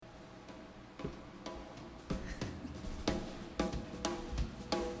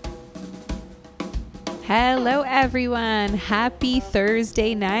Hello everyone, happy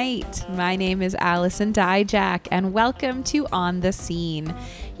Thursday night. My name is Allison Dyjach and welcome to On the Scene,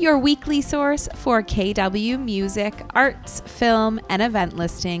 your weekly source for KW music, arts, film, and event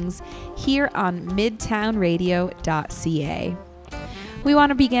listings here on midtownradio.ca. We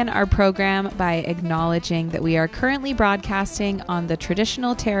want to begin our program by acknowledging that we are currently broadcasting on the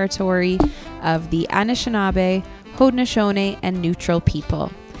traditional territory of the Anishinaabe, Haudenosaunee, and Neutral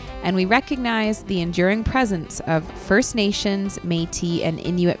people. And we recognize the enduring presence of First Nations, Métis, and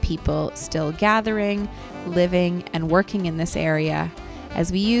Inuit people still gathering, living, and working in this area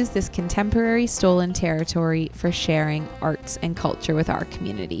as we use this contemporary stolen territory for sharing arts and culture with our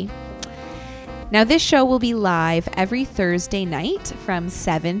community. Now, this show will be live every Thursday night from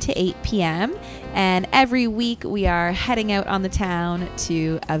 7 to 8 p.m. And every week we are heading out on the town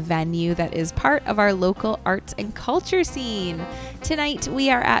to a venue that is part of our local arts and culture scene. Tonight we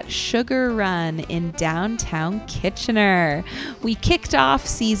are at Sugar Run in downtown Kitchener. We kicked off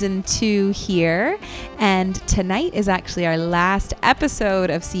season 2 here, and tonight is actually our last episode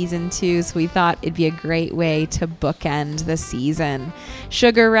of season 2, so we thought it'd be a great way to bookend the season.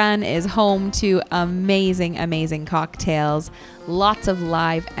 Sugar Run is home to amazing cocktails, lots of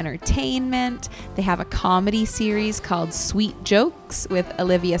live entertainment. They have a comedy series called Sweet Jokes with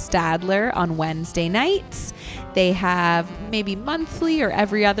Olivia Stadler on Wednesday nights. They have maybe monthly or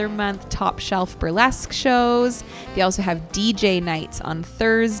every other month top shelf burlesque shows. They also have DJ nights on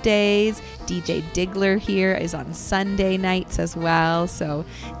Thursdays. DJ Diggler here is on Sunday nights as well. So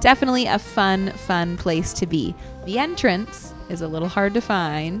definitely a fun place to be. The entrance is a little hard to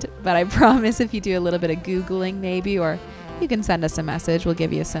find, but I promise if you do a little bit of Googling maybe, or you can send us a message. We'll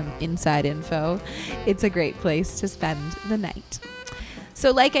give you some inside info. It's a great place to spend the night.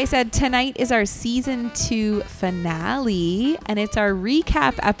 So like I said, tonight is our season 2 finale, and it's our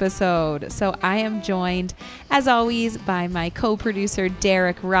recap episode. So I am joined, as always, by my co-producer,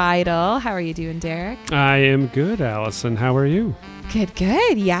 Darek Reidel. How are you doing, Darek? I am good, Allison. How are you?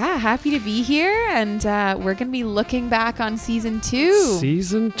 Good. Yeah, happy to be here. And we're going to be looking back on season 2.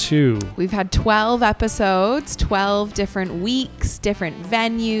 Season 2. We've had 12 episodes, 12 different weeks, different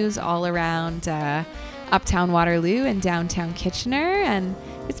venues all around Uptown Waterloo and downtown Kitchener. And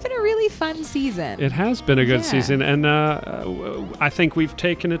it's been a really fun season. It has been a good season. And I think we've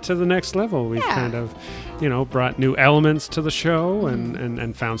taken it to the next level. We've kind of, brought new elements to the show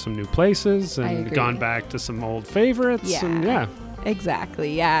and found some new places and gone back to some old favorites. Yeah.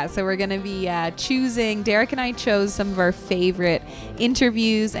 Exactly. Yeah. So we're going to be choosing, Darek and I chose some of our favorite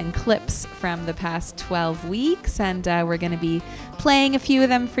interviews and clips from the past 12 weeks. And we're going to be playing a few of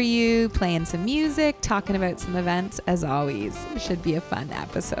them for you, playing some music, talking about some events. As always, it should be a fun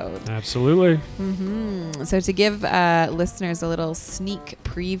episode. Absolutely. So to give listeners a little sneak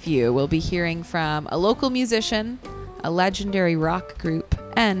preview, we'll be hearing from a local musician, a legendary rock group,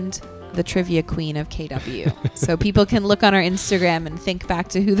 and the trivia queen of KW. So people can look on our Instagram and think back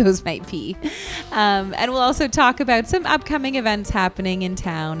to who those might be. And we'll also talk about some upcoming events happening in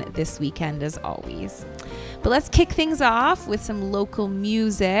town this weekend, as always. But let's kick things off with some local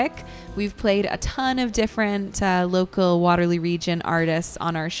music. We've played a ton of different local Waterloo region artists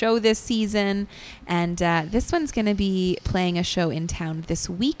on our show this season. And this one's going to be playing a show in town this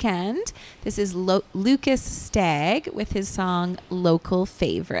weekend. This is Lucas Stagg with his song Local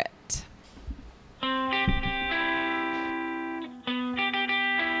Favorite.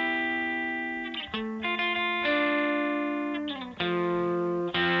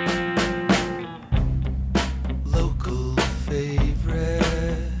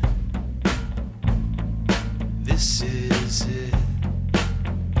 This is it.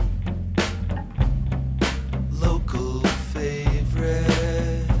 Local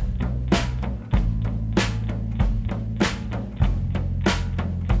favorite.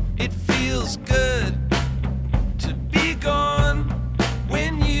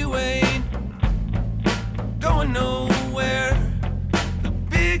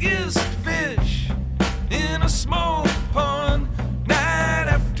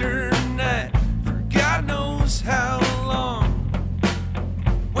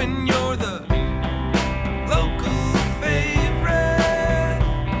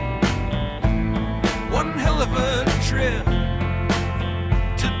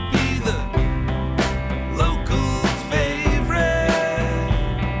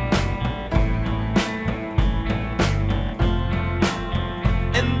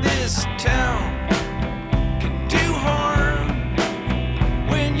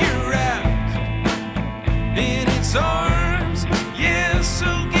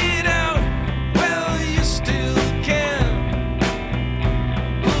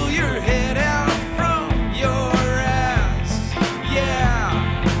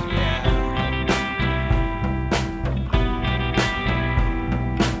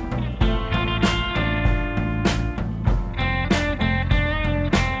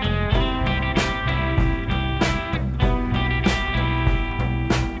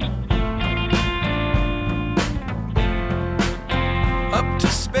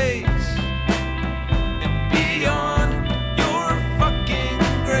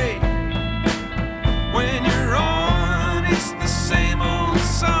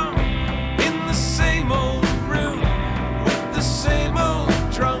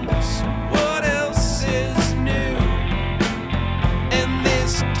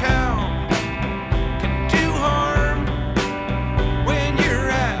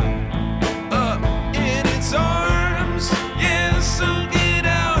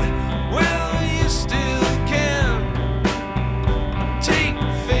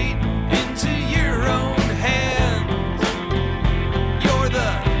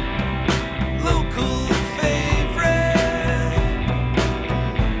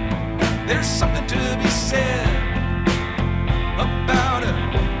 There's something to be said about a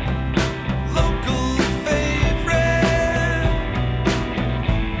local favorite.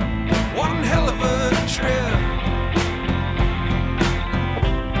 One hell of a trip.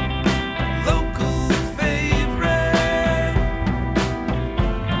 Local favorite.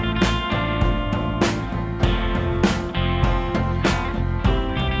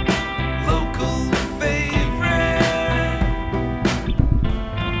 Local favorite.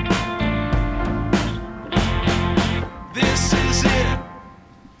 This is it.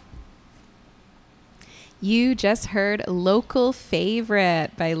 You just heard Local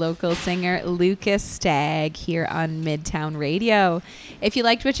Favorite by local singer Lucas Stagg here on Midtown Radio. If you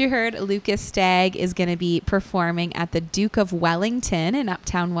liked what you heard, Lucas Stagg is going to be performing at the Duke of Wellington in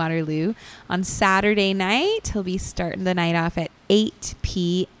Uptown Waterloo on Saturday night. He'll be starting the night off at 8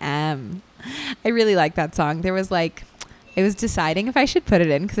 p.m. I really like that song. I was deciding if I should put it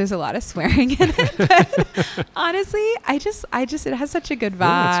in because there's a lot of swearing in it. But honestly, I just, it has such a good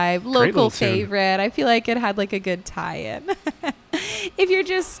vibe. Local favorite. I feel like it had like a good tie-in. If you're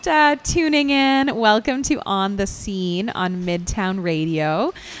just tuning in, welcome to On the Scene on Midtown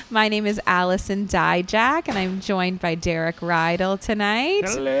Radio. My name is Allison Dyjach, and I'm joined by Darek Reidel tonight.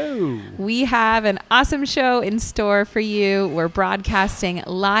 Hello. We have an awesome show in store for you. We're broadcasting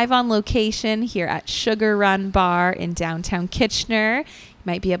live on location here at Sugar Run Bar in downtown Kitchener. You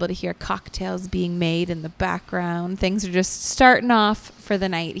might be able to hear cocktails being made in the background. Things are just starting off for the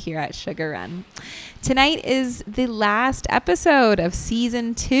night here at Sugar Run. Tonight is the last episode of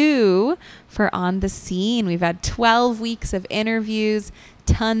season 2 for On the Scene. We've had 12 weeks of interviews,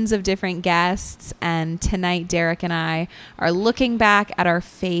 tons of different guests, and tonight Darek and I are looking back at our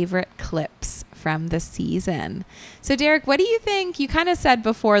favorite clips from the season. So Darek, what do you think? You kind of said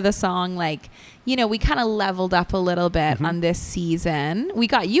before the song, like, you know, we kind of leveled up a little bit on this season. We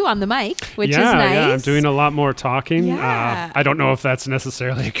got you on the mic, which is nice. Yeah, I'm doing a lot more talking. Yeah. I don't know if that's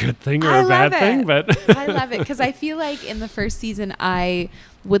necessarily a good thing or a bad thing, but I love it because I feel like in the first season I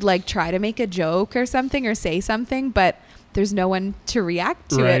would like try to make a joke or something or say something, but there's no one to react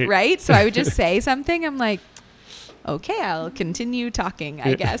to it, right? So I would just say something. I'm like, okay, I'll continue talking,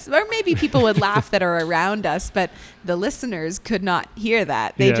 I guess. Or maybe people would laugh that are around us, but the listeners could not hear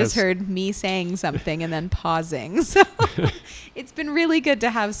that. They just heard me saying something and then pausing. So it's been really good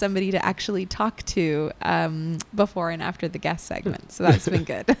to have somebody to actually talk to before and after the guest segment. So that's been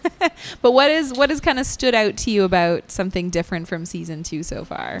good. But what has kind of stood out to you about something different from season 2 so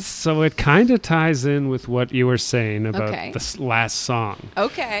far? So it kind of ties in with what you were saying about this last song.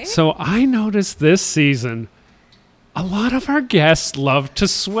 Okay. So I noticed this season a lot of our guests love to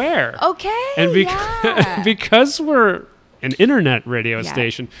swear. Okay. And because we're an internet radio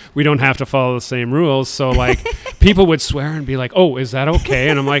station, we don't have to follow the same rules. So like people would swear and be like, "Oh, is that okay?"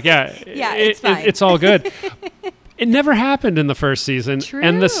 And I'm like, "Yeah, it's fine. It's all good." It never happened in the first season. True.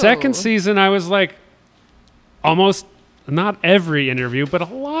 And the second season, I was like, almost not every interview, but a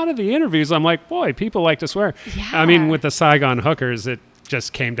lot of the interviews, I'm like, boy, people like to swear. Yeah. I mean, with the Saigon Hookers, it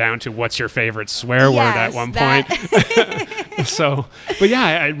just came down to what's your favorite swear word at one point. So, but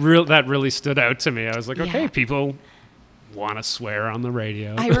yeah, that really stood out to me. I was like, okay, people want to swear on the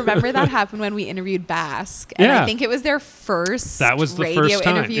radio. I remember that happened when we interviewed Basque, and I think it was their first radio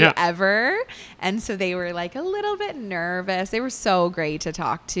interview ever, and so they were like a little bit nervous. They were so great to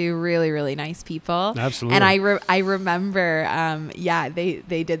talk to, really, really nice people. Absolutely. And I remember,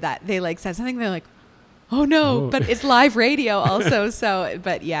 they did that. They like said something. They're like, oh no, but it's live radio also. So,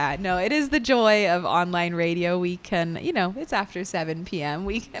 but yeah, no, it is the joy of online radio. We can, it's after 7 p.m.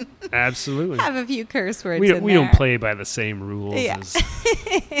 We can absolutely have a few curse words. We don't play by the same rules. Yeah. As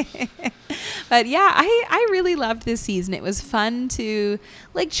But yeah, I really loved this season. It was fun to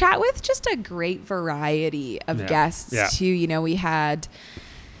like chat with just a great variety of guests too. We had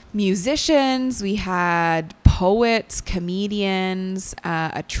musicians, we had poets, comedians,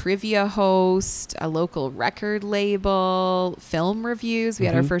 a trivia host, a local record label, film reviews. We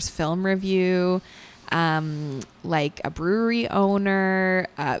had our first film review, like a brewery owner,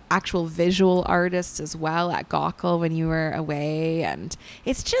 actual visual artists as well at Gawkel when you were away. And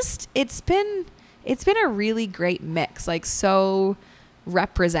it's been a really great mix, like so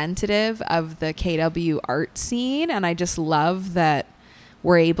representative of the KW art scene. And I just love that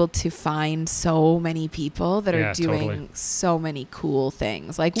we're able to find so many people that are doing so many cool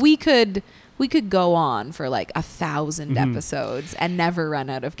things. Like we could go on for like 1,000 episodes and never run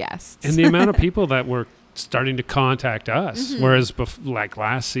out of guests. And the amount of people that were starting to contact us, whereas like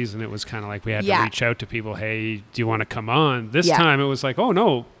last season, it was kind of like we had to reach out to people. Hey, do you want to come on? This time it was like, oh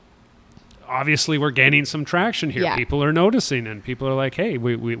no, obviously we're gaining some traction here. Yeah. People are noticing, and people are like, hey,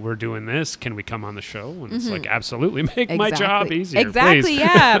 we're doing this. Can we come on the show? And it's like, absolutely, make my job easier. Exactly, please.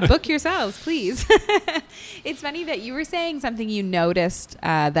 Yeah. Book yourselves, please. It's funny that you were saying something you noticed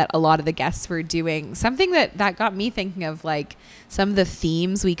that a lot of the guests were doing. Something that got me thinking of, like, some of the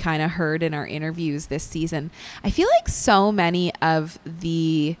themes we kind of heard in our interviews this season. I feel like so many of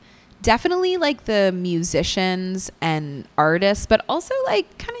definitely like the musicians and artists, but also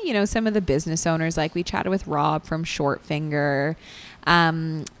like kind of, you know, some of the business owners, like we chatted with Rob from Shortfinger.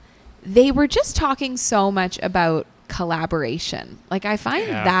 They were just talking so much about collaboration. Like I find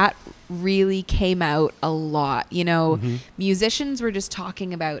that really came out a lot. You know, musicians were just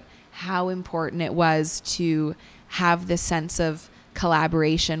talking about how important it was to have this sense of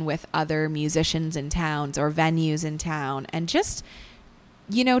collaboration with other musicians in towns or venues in town, and just,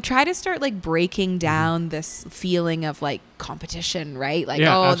 you know, try to start like breaking down this feeling of like competition, right? Like,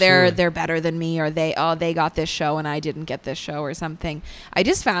 absolutely. they're better than me, or they got this show and I didn't get this show or something. I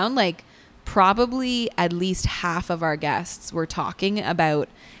just found like probably at least half of our guests were talking about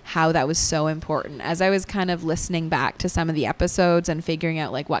how that was so important. As I was kind of listening back to some of the episodes and figuring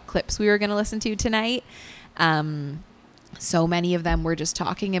out like what clips we were going to listen to tonight, so many of them were just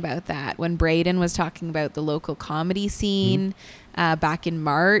talking about that. When Braden was talking about the local comedy scene back in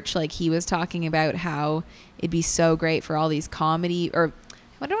March, like he was talking about how it'd be so great for all these comedy, or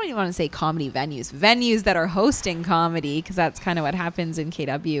I don't even want to say comedy venues that are hosting comedy, because that's kind of what happens in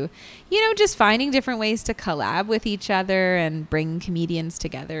KW. You know, just finding different ways to collab with each other and bring comedians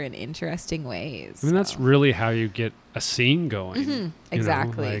together in interesting ways. I mean, that's really how you get a scene going.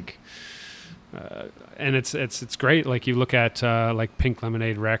 Exactly. You know, like, and it's great. Like you look at like Pink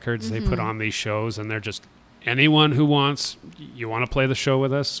Lemonade Records, they put on these shows, and they're just, anyone who you want to play the show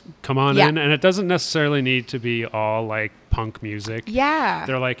with us, come on in. And it doesn't necessarily need to be all like punk music. Yeah.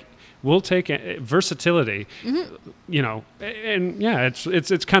 They're like, we'll take versatility, you know, and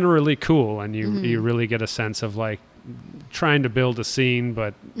it's kind of really cool. And you really get a sense of like trying to build a scene,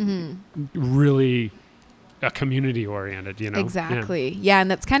 but really a community oriented, you know? Exactly. Yeah. And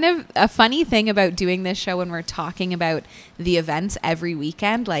that's kind of a funny thing about doing this show when we're talking about the events every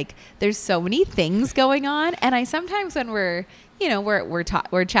weekend. Like there's so many things going on. And I sometimes, when we're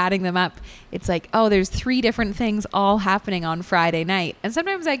chatting them up, it's like, oh, there's 3 different things all happening on Friday night. And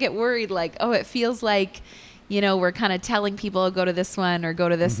sometimes I get worried, like, oh, it feels like, you know, we're kind of telling people, oh, go to this one or go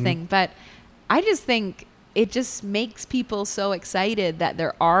to this thing. But I just think it just makes people so excited that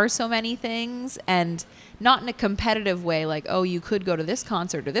there are so many things, and not in a competitive way, like, oh, you could go to this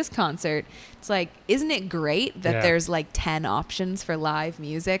concert or this concert. It's like, isn't it great that there's like 10 options for live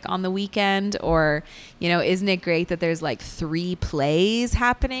music on the weekend? Or, you know, isn't it great that there's like 3 plays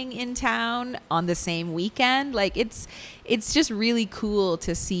happening in town on the same weekend? Like it's just really cool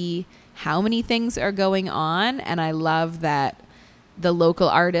to see how many things are going on. And I love that the local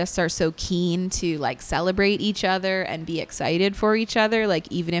artists are so keen to like celebrate each other and be excited for each other.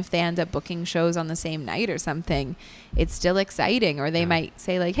 Like even if they end up booking shows on the same night or something, it's still exciting. Or they might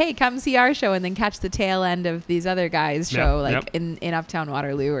say like, hey, come see our show and then catch the tail end of these other guys' show, in Uptown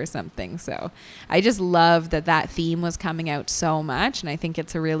Waterloo or something. So I just love that theme was coming out so much. And I think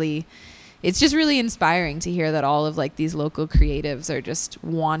it's just really inspiring to hear that all of like these local creatives are just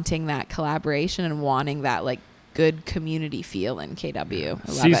wanting that collaboration and wanting that like good community feel in KW.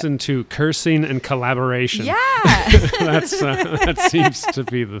 I love Season 2, cursing and collaboration. Yeah. That seems to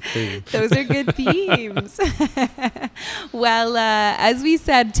be the theme. Those are good themes. Well, as we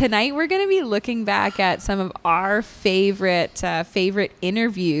said, tonight we're going to be looking back at some of our favorite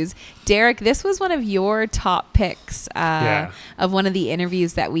interviews. Darek, this was one of your top picks of one of the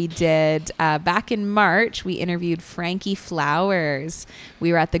interviews that we did back in March. We interviewed Frankie Flowers.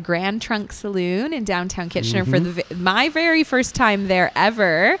 We were at the Grand Trunk Saloon in downtown Kitchener for my very first time there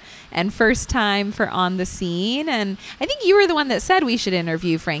ever, and first time for On the Scene. And I think you were the one that said we should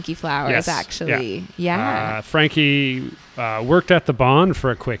interview Frankie Flowers, actually. Yeah. Frankie worked at the Bond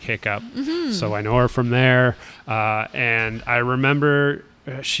for a quick hiccup, so I know her from there. And I remember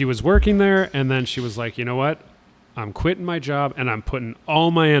she was working there, and then she was like, you know what? I'm quitting my job, and I'm putting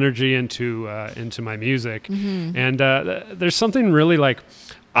all my energy into my music. And there's something really like,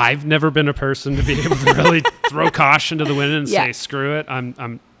 I've never been a person to be able to really throw caution to the wind and say, screw it.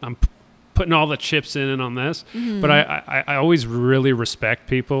 I'm putting all the chips in on this. But I always really respect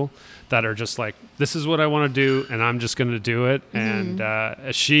people that are just like, this is what I want to do, and I'm just going to do it.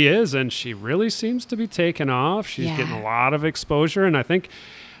 And she is, and she really seems to be taking off. She's getting a lot of exposure, and I think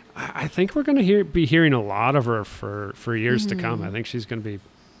we're going to be hearing a lot of her for years to come. I think she's going to be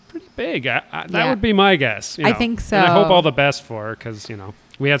pretty big. That would be my guess. I think so. And I hope all the best for her, because, you know,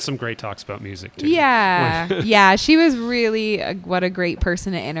 We had some great talks about music too. Yeah. Yeah. She was really, what a great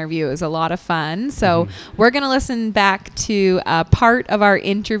person to interview. It was a lot of fun. So we're going to listen back to a part of our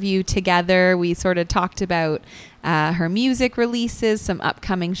interview together. We sort of talked about her music releases, some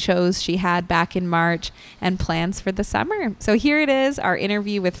upcoming shows she had back in March, and plans for the summer. So here it is, our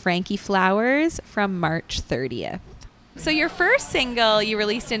interview with Frankie Flowers from March 30th. So your first single you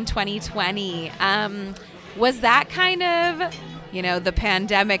released in 2020, was that kind of, the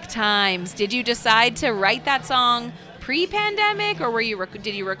pandemic times? Did you decide to write that song pre-pandemic, or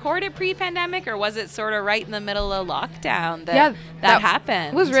did you record it pre-pandemic, or was it sort of right in the middle of lockdown that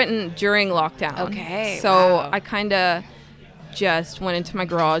happened? It was written during lockdown. Okay. So I kind of just went into my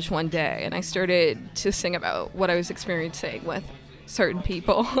garage one day and I started to sing about what I was experiencing with certain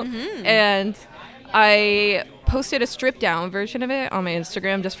people. And I posted a stripped down version of it on my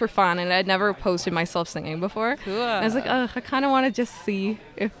Instagram just for fun, and I'd never posted myself singing before. Cool. And I was like, I kind of want to just see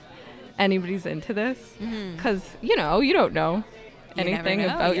if anybody's into this, because you don't know anything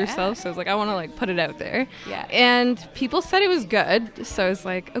about yourself. So I was like, I want to put it out there. Yeah. And people said it was good, so I was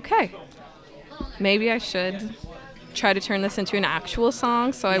like, okay, maybe I should try to turn this into an actual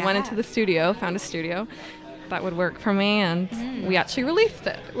song. So I went into the studio, found a studio that would work for me, and we actually released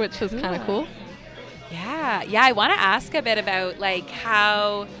it, which was kind of cool. Yeah. I want to ask a bit about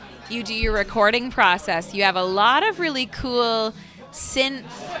how you do your recording process. You have a lot of really cool synth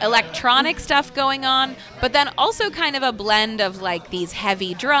electronic stuff going on, but then also kind of a blend of these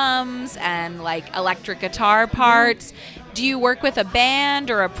heavy drums and electric guitar parts. Do you work with a band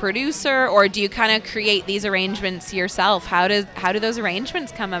or a producer, or do you kind of create these arrangements yourself? How do those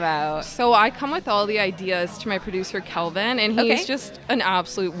arrangements come about? So I come with all the ideas to my producer Kelvin, and he's just an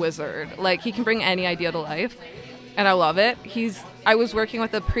absolute wizard. He can bring any idea to life, and I love it. I was working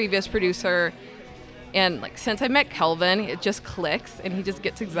with a previous producer, and since I met Kelvin, it just clicks, and he just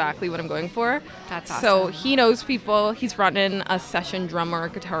gets exactly what I'm going for. That's awesome. So he knows people. He's brought in a session drummer,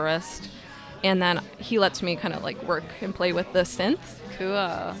 guitarist, and then he lets me kind of work and play with the synths.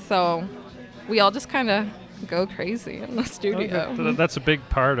 Cool. So we all just kind of go crazy in the studio. That's a big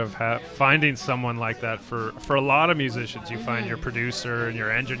part of finding someone like that. For a lot of musicians, you find your producer and your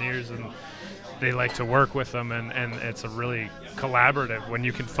engineers, and they like to work with them, and it's a really collaborative when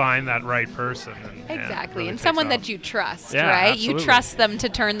you can find that right person. Exactly. Really And someone off. that you trust, Yeah, right? absolutely. You trust them to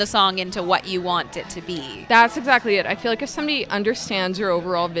turn the song into what you want it to be. That's exactly it. I feel like if somebody understands your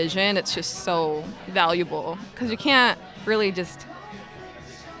overall vision, it's just so valuable, because you can't really just...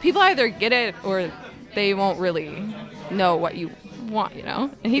 People either get it or they won't really know what you want,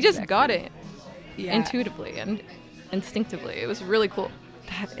 And he just got it intuitively and instinctively. It was really cool.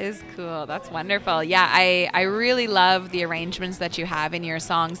 That is cool. That's wonderful. Yeah, I really love the arrangements that you have in your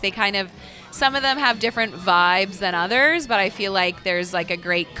songs. They some of them have different vibes than others, but I feel like there's a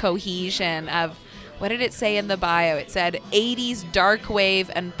great cohesion of, what did it say in the bio? It said 80s dark wave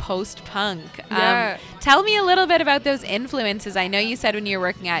and post-punk. Yeah. Tell me a little bit about those influences. I know you said when you were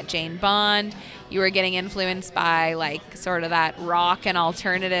working at Jane Bond, you were getting influenced by sort of that rock and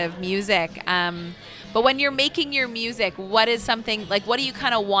alternative music. But when you're making your music, what is something, what do you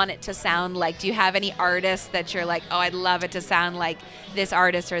kind of want it to sound like? Do you have any artists that you're oh, I'd love it to sound like this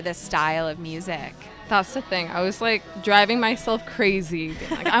artist or this style of music? That's the thing. I was driving myself crazy.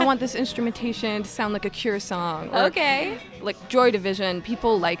 Being I want this instrumentation to sound like a Cure song. Or, Okay. Joy Division.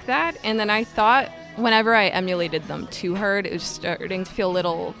 People like that. And then I thought whenever I emulated them too hard, it was starting to feel a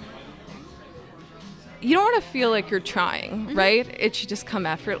little... You don't want to feel like you're trying, right? It should just come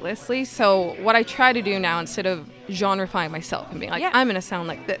effortlessly. So what I try to do now, instead of genrifying myself and being I'm going to sound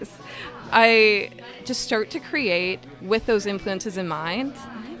like this, I just start to create with those influences in mind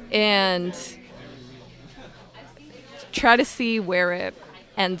and try to see where it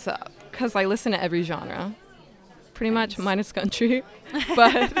ends up. Because I listen to every genre, pretty much, minus country.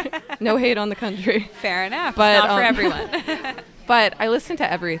 But no hate on the country. Fair enough. But, it's not for everyone. But I listen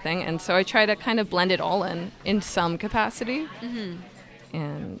to everything, and so I try to kind of blend it all in some capacity.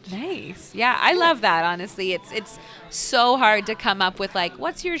 And nice. Yeah, I love that, honestly. It's so hard to come up with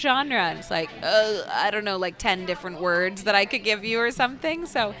what's your genre? And it's I don't know, 10 different words that I could give you or something.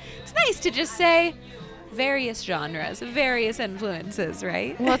 So it's nice to just say various genres, various influences,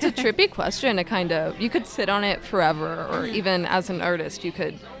 right? Well, it's a trippy question to kind of, you could sit on it forever, or even as an artist, you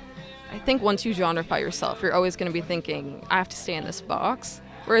could... I think once you genreify yourself, you're always going to be thinking, I have to stay in this box.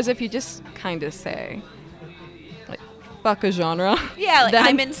 Whereas if you just kind of say, fuck a genre. Yeah,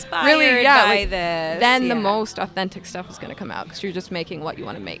 I'm inspired by this. Then the most authentic stuff is going to come out, because you're just making what you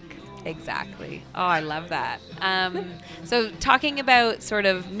want to make. Exactly. Oh, I love that. So talking about sort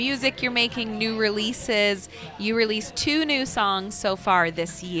of music you're making, new releases, you released 2 new songs so far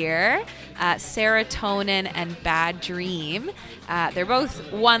this year, Serotonin and Bad Dream. They're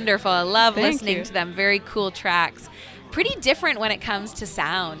both wonderful. I love listening to them. Very cool tracks. Pretty different when it comes to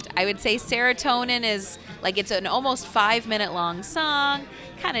sound. I would say Serotonin is like, it's an almost 5-minute long song,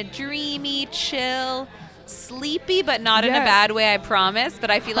 kind of dreamy, chill, sleepy, but not in a bad way, I promise.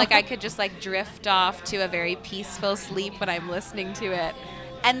 But I feel like I could just like drift off to a very peaceful sleep when I'm listening to it.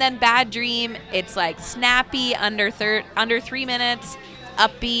 And then Bad Dream, it's like snappy, under 3 minutes,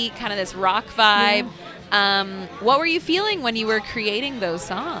 upbeat, kind of this rock vibe. What were you feeling when you were creating those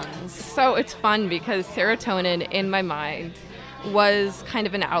songs? So it's fun because Serotonin in my mind was kind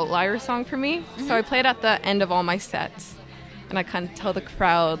of an outlier song for me. So I played at the end of all my sets. And I kind of tell the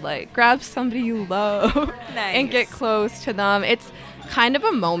crowd, like, grab somebody you love and get close to them. It's kind of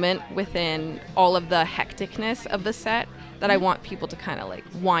a moment within all of the hecticness of the set that I want people to kind of, like,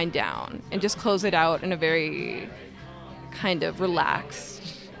 wind down and just close it out in a very kind of relaxed,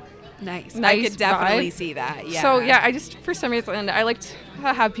 nice I could definitely see that, So, I just, for some reason, I like to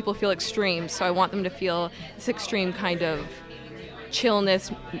have people feel extreme. So I want them to feel this extreme kind of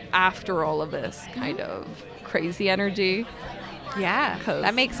chillness after all of this kind of crazy energy. Yeah,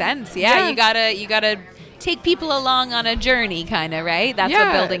 that makes sense. Yeah, you gotta take people along on a journey, kind of, right? That's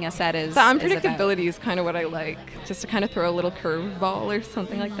what building a set is. The unpredictability is kind of what I like, just to kind of throw a little curveball or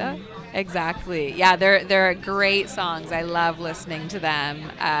something like that. Exactly. Yeah, they're great songs. I love listening to them,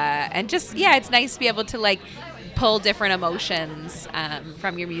 and just it's nice to be able to like pull different emotions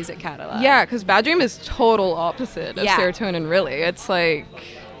from your music catalog. Yeah, because Bad Dream is total opposite of Serotonin. Really, it's like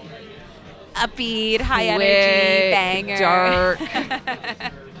upbeat, high energy, banger, dark,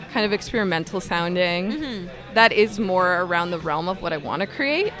 kind of experimental sounding. That is more around the realm of what I want to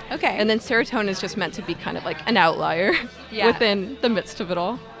create. Okay. And then Serotonin is just meant to be kind of like an outlier within the midst of it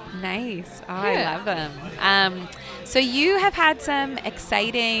all. Nice. Oh, I love them. So you have had some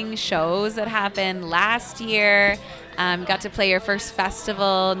exciting shows that happened last year. Got to play your first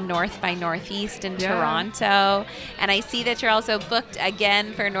festival, North by Northeast in Toronto. And I see that you're also booked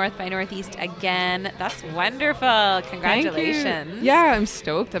again for North by Northeast again. That's wonderful. Congratulations. Thank you. Yeah, I'm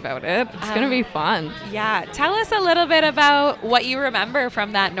stoked about it. It's going to be fun. Yeah. Tell us a little bit about what you remember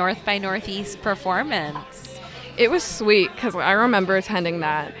from that North by Northeast performance. It was sweet because I remember attending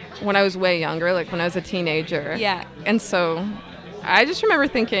that when I was way younger, like when I was a teenager. Yeah. And so I just remember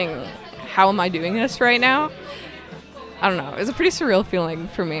thinking, how am I doing this right now? I don't know. It was a pretty surreal feeling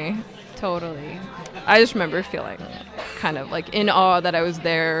for me. Totally. I just remember feeling kind of like in awe that I was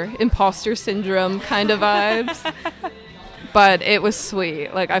there, imposter syndrome kind of vibes. But it was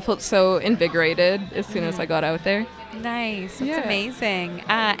sweet. Like I felt so invigorated as soon as I got out there. Nice. That's amazing.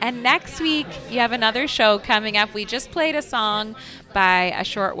 And next week you have another show coming up. We just played a song by A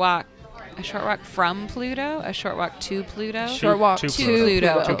Short Walk from Pluto, A Short Walk to Pluto. Short Walk to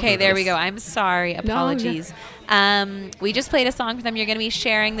Pluto. Okay, there we go. I'm sorry. Apologies. We just played a song for them. You're going to be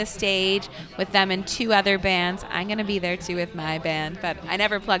sharing the stage with them and 2 other bands. I'm going to be there too with my band, but I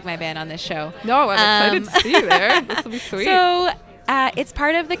never plug my band on this show. No, I'm excited to see you there. This will be sweet. So it's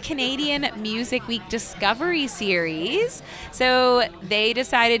part of the Canadian Music Week Discovery Series. So they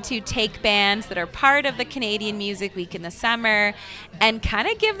decided to take bands that are part of the Canadian Music Week in the summer and kind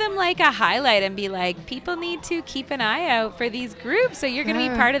of give them like a highlight and be like, people need to keep an eye out for these groups. So you're going to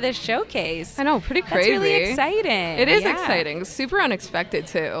be part of this showcase. I know, pretty crazy. That's really exciting. It is exciting. Super unexpected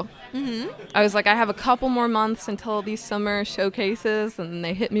too. I was like, I have a couple more months until these summer showcases, and then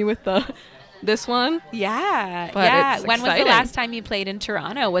they hit me with this one. Yeah. But it's when exciting. was the last time you played in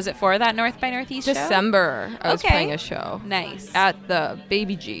Toronto? Was it for that North by Northeast show? December. I was playing a show. Nice. At the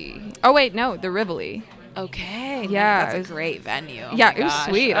Baby G. Oh, wait, no, the Rivoli. Okay. Yeah. That's a great venue. Yeah, it was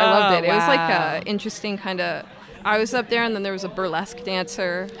sweet. I loved it. It was like a interesting kind of... I was up there, and then there was a burlesque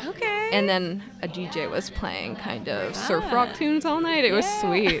dancer. Okay. And then a DJ was playing kind of surf rock tunes all night. It was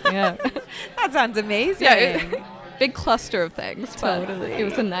sweet. Yeah. That sounds amazing. Yeah. Big cluster of things. Totally. It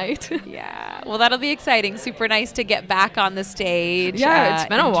was a night. Yeah. Well, that'll be exciting. Super nice to get back on the stage. Yeah, it's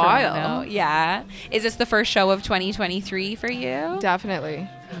been a while. Toronto. Yeah. Is this the first show of 2023 for you? Definitely.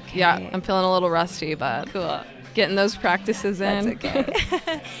 Okay. Yeah, I'm feeling a little rusty, but cool. Getting those practices in. That's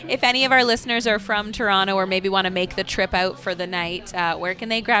okay. If any of our listeners are from Toronto or maybe want to make the trip out for the night, where can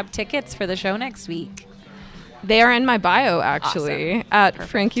they grab tickets for the show next week? They are in my bio, actually, Awesome. at Perfect.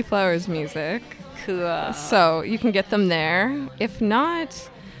 Frankie Flowers Music. Cool. So you can get them there. If not,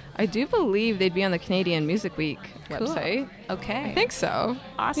 I do believe they'd be on the Canadian Music Week website. Okay. I think so.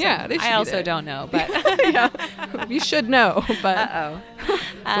 Awesome. Yeah, they should I be also there. don't know, but Yeah, you should know. But uh-oh.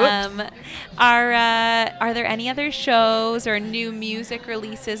 Are there any other shows or new music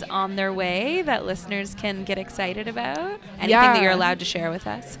releases on their way that listeners can get excited about? Anything that you're allowed to share with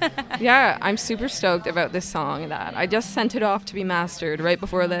us? Yeah, I'm super stoked about this song that I just sent it off to be mastered right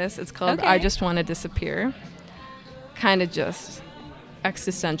before this. It's called I Just Want to Disappear. Kind of just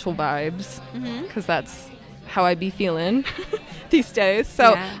existential vibes, because that's how I be feeling these days.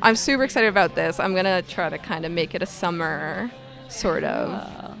 So I'm super excited about this. I'm going to try to kind of make it a summer sort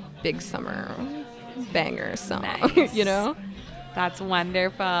of big summer banger song, Nice. you know? That's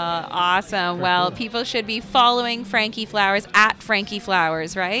wonderful. Awesome. Well, people should be following Frankie Flowers at Frankie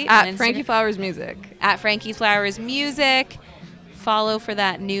Flowers, right? At Frankie Flowers Music. At Frankie Flowers Music. Follow for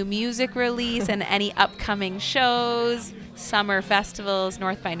that new music release and any upcoming shows, summer festivals,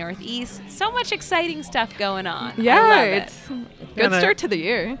 North by Northeast. So much exciting stuff going on. Yeah, I love it's good start to the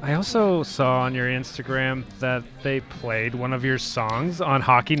year. I also saw on your Instagram that they played one of your songs on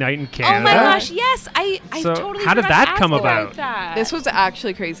Hockey Night in Canada. Oh my gosh, yes. I So totally how did forgot to that come ask about? that. This was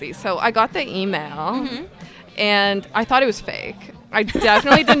actually crazy. So I got the email, and I thought it was fake. I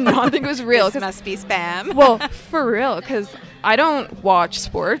definitely did not think it was real. This must be spam. Well, for real, because I don't watch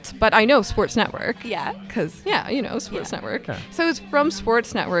sports, but I know Sports Network. Yeah. Because, Sports Network. Okay. So it was from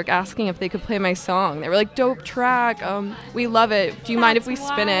Sports Network asking if they could play my song. They were like, dope track. We love it. Do you mind if we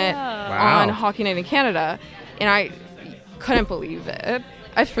spin it on Hockey Night in Canada? And I couldn't believe it.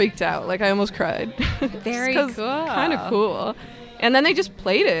 I freaked out. Like, I almost cried. Very cool. Kind of cool. And then they just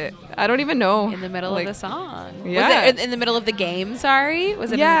played it. I don't even know. In the middle of the song. Yeah. Was it in the middle of the game, sorry?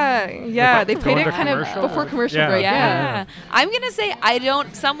 Was it? Yeah. They played it kind of commercial? before commercial Yeah. break. Yeah. I'm going to say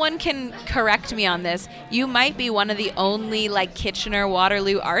someone can correct me on this. You might be one of the only Kitchener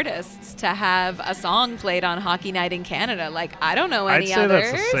Waterloo artists to have a song played on Hockey Night in Canada. I don't know any others.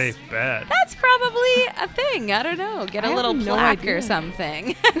 I'd say that's a safe bet. That's probably a thing. I don't know. Get a little plaque or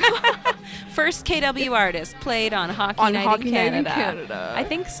something. First KW artist played on Hockey Night in Canada. I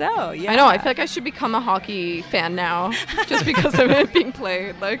think so. Yeah. I know. I feel like I should become a hockey fan now, just because of it being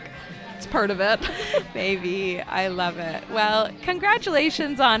played. It's part of it. Maybe. I love it. Well,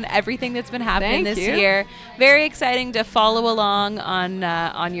 congratulations on everything that's been happening Thank this you. year. Very exciting to follow along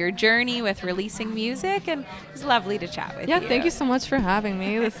on your journey with releasing music, and it's lovely to chat with you. Yeah. Thank you so much for having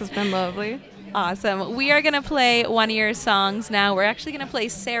me. This has been lovely. Awesome. We are going to play one of your songs now. We're actually going to play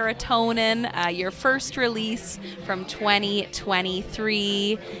Serotonin, your first release from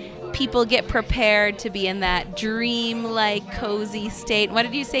 2023. People get prepared to be in that dream-like, cozy state. What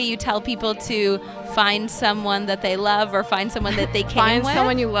did you say? You tell people to find someone that they love or find someone that they came Find with?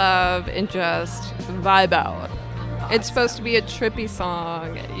 someone you love and just vibe out. It's supposed to be a trippy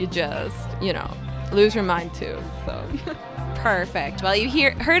song. You just, lose your mind too. So. Perfect. Well,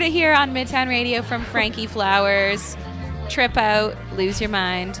 you heard it here on Midtown Radio from Frankie Flowers. Trip out, lose your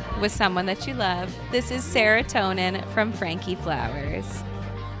mind with someone that you love. This is Serotonin from Frankie Flowers.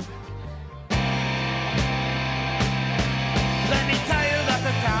 Let me tell you about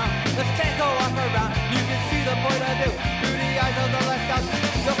the town. Let's take a walk around. You can see the point of view through the eyes of the left out.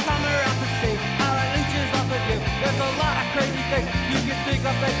 You'll come around to see how it leeches off of you. There's a lot of crazy things you can think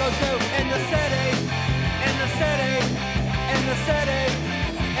of and go do in the city, in the city, in the city,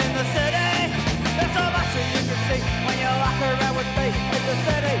 in the city. There's so much that you can see when you walk around with me in the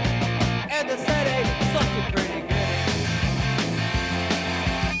city, in the city. It's looking pretty good.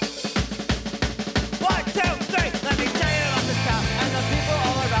 1, 2, 3. Let me tell you about the town and the people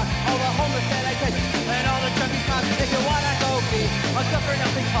all around, all the homeless that I catch, and all the junkies come. If you wanna go be a good for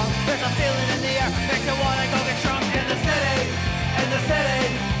nothing punk, there's a feeling in the air makes you wanna go get drunk in the city, in the city,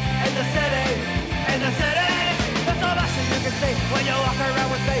 in the city, in the city. There's so much that you can see when you walk around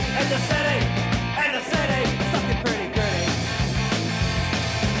with me in the city, in the city. It's looking pretty gritty.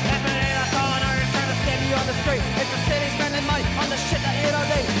 If it ain't a calling or you're trying to stand you on the street, it's the city spending money on the shit that you don't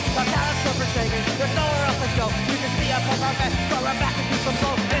need. The town is so forsaken, there's nowhere else to go. You can see us on our bed, throw our back and do some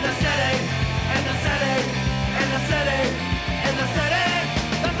blow. In the city, in the city, in the city, in the city.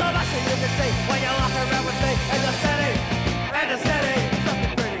 There's so much that you can see when you walk around with me in the city, in the city. It's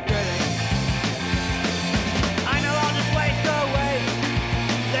looking pretty gritty. I know I'll just waste away,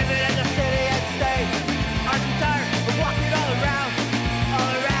 living in the city and stay. Aren't you tired of walking all around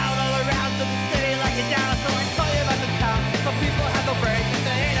to the city like you're down? So I tell you about the town. Some people have no brains, if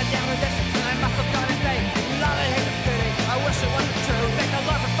they ain't a damn musician, and I must have got to say, you love and hate the city. I wish it wasn't true. Think I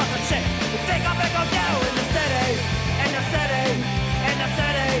love the fucking shit. You think I'll make them down in the city, in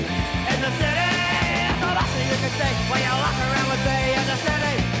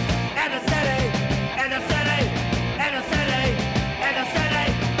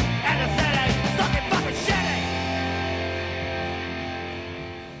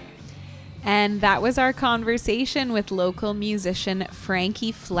And that was our conversation with local musician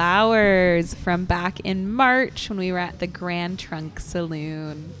Frankie Flowers from back in March when we were at the Grand Trunk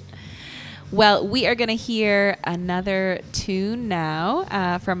Saloon. Well, we are going to hear another tune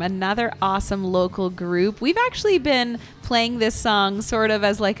now from another awesome local group. We've actually been playing this song sort of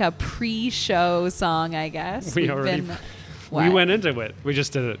as like a pre-show song, I guess. We went into it. We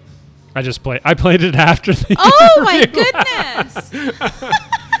just did it. I played it after the Oh my goodness.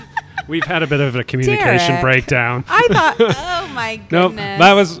 We've had a bit of a communication Darek. breakdown. I thought, oh my goodness. No,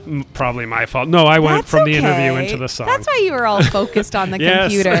 that was probably my fault. No, I went from the interview into the song. That's why you were all focused on the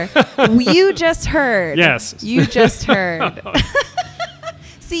Yes. computer. You just heard. Yes. You just heard.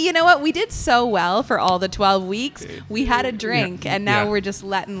 See, you know what? We did so well for all the 12 weeks. We had a drink, and now we're just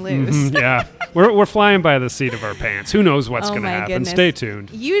letting loose. Yeah. We're flying by the seat of our pants. Who knows what's Oh going to my happen? goodness. Stay tuned.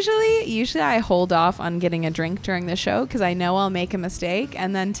 Usually I hold off on getting a drink during the show because I know I'll make a mistake.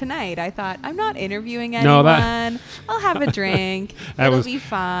 And then tonight I thought, I'm not interviewing anyone. I'll have a drink. It'll be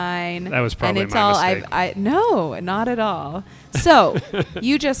fine. That was probably and it's my all mistake. No, not at all. So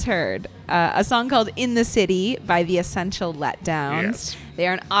you just heard a song called In the City by the Essential Letdowns. Yes. They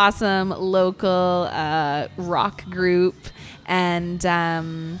are an awesome local rock group. And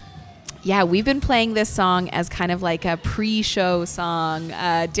we've been playing this song as kind of like a pre-show song.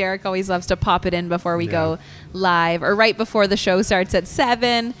 Darek always loves to pop it in before we go live or right before the show starts at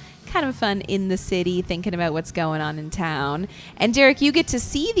 7. Kind of fun in the city, thinking about what's going on in town. And Darek, you get to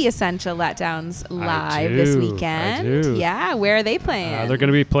see the Essential Letdowns live this weekend. I do. Yeah, where are they playing? They're going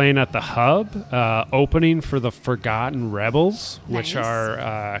to be playing at the Hub, opening for the Forgotten Rebels, which Nice.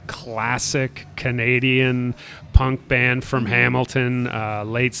 are classic Canadian punk band from Hamilton,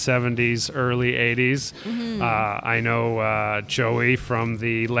 late 70s, early 80s. I know Joey from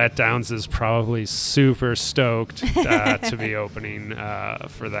the Letdowns is probably super stoked to be opening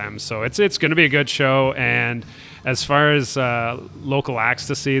for them. So it's going to be a good show. And as far as local acts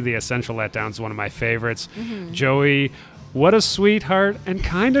to see, the Essential Letdowns is one of my favorites. Joey, what a sweetheart and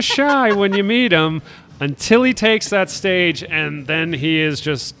kind of shy when you meet him until he takes that stage, and then he is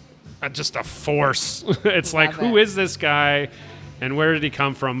just a force. It's like, who is this guy and where did he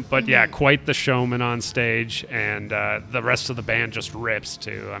come from? But quite the showman on stage, and the rest of the band just rips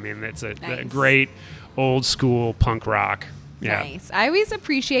too. I mean, it's a great old school punk rock. Yeah. Nice. I always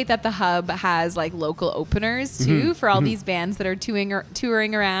appreciate that the Hub has like local openers too for all these bands that are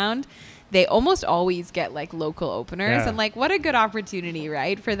touring around. They almost always get like local openers, and like what a good opportunity,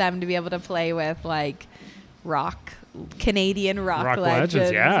 right, for them to be able to play with like Canadian rock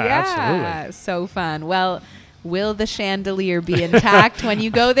legends. Yeah, absolutely. So fun. Well, will the chandelier be intact when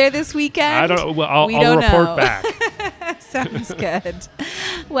you go there this weekend? I'll report back. Sounds good.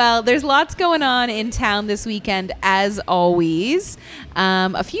 Well, there's lots going on in town this weekend, as always.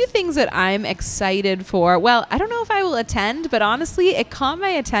 A few things that I'm excited for. Well, I don't know if I will attend, but honestly, it caught my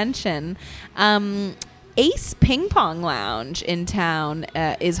attention. Ace Ping Pong Lounge in town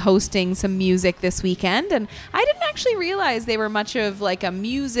is hosting some music this weekend, and I didn't actually realize they were much of like a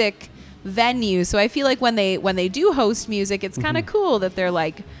music venue. So I feel like when they do host music, it's kind of cool that they're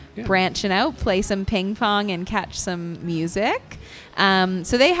like branching out, play some ping pong and catch some music.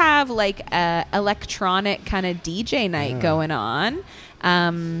 So they have like a electronic kind of DJ night going on.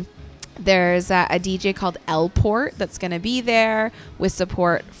 There's a DJ called L-Port that's going to be there with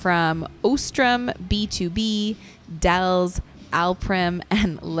support from Ostrom, B2B, Dells, Alprim,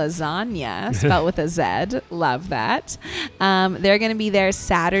 and Lasagna, spelled with a Z. Love that. They're going to be there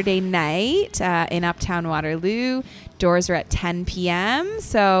Saturday night in Uptown Waterloo. Doors are at 10 p.m.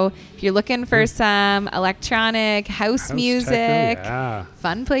 So if you're looking for some electronic house music, techno,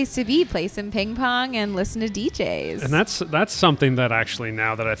 fun place to be. Play some ping pong and listen to DJs. And that's something that actually,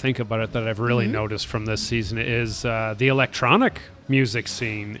 now that I think about it, that I've really noticed from this season is the electronic music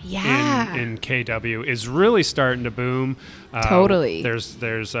scene in KW is really starting to boom. Totally.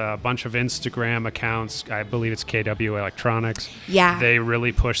 There's a bunch of Instagram accounts. I believe it's KW Electronics. Yeah. They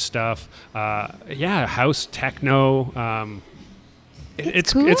really push stuff. House techno.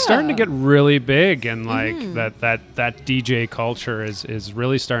 It's starting to get really big, and like that DJ culture is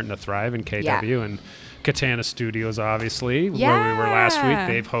really starting to thrive in KW and Katana Studios, obviously, where we were last week.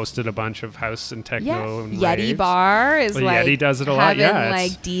 They've hosted a bunch of house and techno and Yeti raves. Bar is like Yeti does it a lot. Having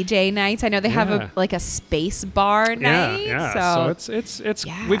like DJ nights. I know they have a space bar night. So it's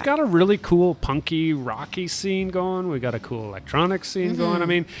we've got a really cool punky rocky scene going. We got a cool electronic scene going. I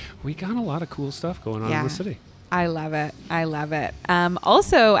mean, we got a lot of cool stuff going on in the city. I love it.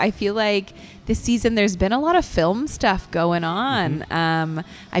 Also, I feel like this season there's been a lot of film stuff going on.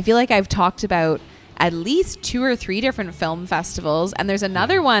 I feel like I've talked about at least 2 or 3 different film festivals. And there's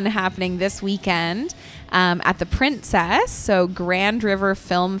another one happening this weekend at the Princess. So Grand River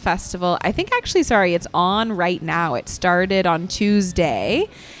Film Festival. I think actually, sorry, it's on right now. It started on Tuesday.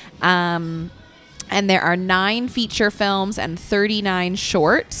 And there are 9 feature films and 39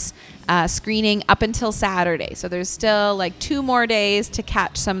 shorts screening up until Saturday. So there's still like 2 more days to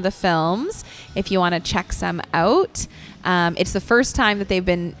catch some of the films if you want to check some out. It's the first time that they've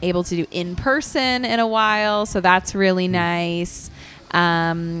been able to do in person in a while, so that's really nice.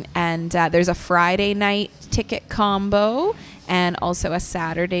 And there's a Friday night ticket combo and also a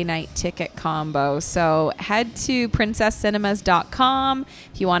Saturday night ticket combo. So head to princesscinemas.com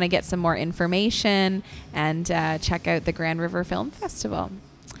if you want to get some more information and check out the Grand River Film Festival.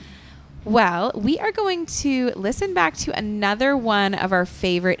 Well, we are going to listen back to another one of our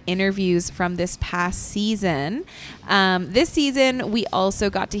favorite interviews from this past season. This season, we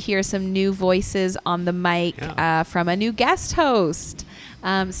also got to hear some new voices on the mic from a new guest host.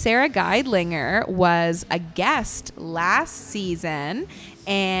 Sarah Geidlinger was a guest last season,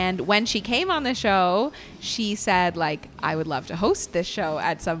 and when she came on the show, she said, like, I would love to host this show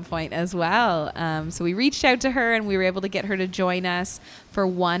at some point as well. So we reached out to her, and we were able to get her to join us for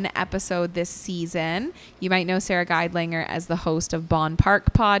one episode this season. You might know Sarah Geidlinger as the host of Bon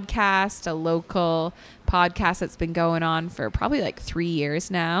Park Podcast, a local podcast that's been going on for probably like 3 years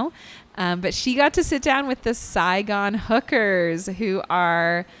now. But she got to sit down with the Saigon Hookers, who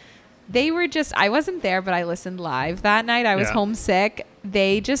are... They were just, I wasn't there, but I listened live that night. I was homesick.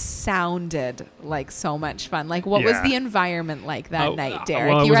 They just sounded like so much fun. Like, what was the environment like that night,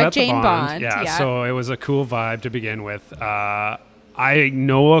 Derek? Well, you were at the Jane Bond. Yeah, so it was a cool vibe to begin with. I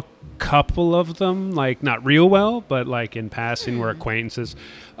know a couple of them, like not real well, but like in passing, we're acquaintances.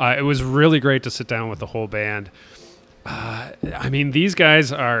 It was really great to sit down with the whole band. I mean, these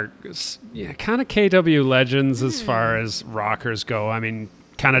guys are kind of KW legends as far as rockers go. I mean,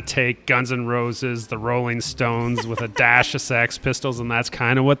 kind of take Guns N' Roses, the Rolling Stones with a dash of Sex Pistols, and that's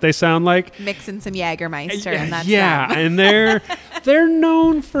kind of what they sound like. Mixing some Jägermeister, and that's and they're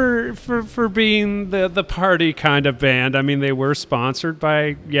known for being the party kind of band. I mean, they were sponsored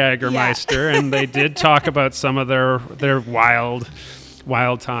by Jägermeister, and they did talk about some of their wild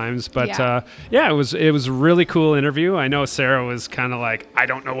times, but it was a really cool interview. I know Sarah was kind of like, I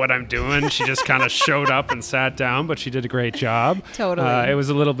don't know what I'm doing. She just kind of showed up and sat down, but she did a great job. Totally. It was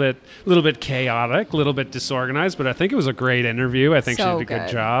a little bit chaotic, a little bit disorganized, but I think it was a great interview. I think she did a good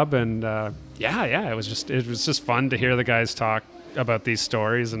job, and it was just fun to hear the guys talk about these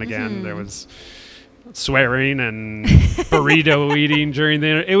stories. And again, there was swearing and burrito eating during the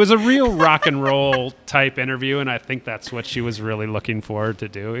interview. It was a real rock and roll type interview, and I think that's what she was really looking forward to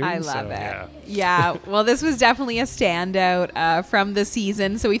doing. I love it. Yeah. Well, this was definitely a standout from the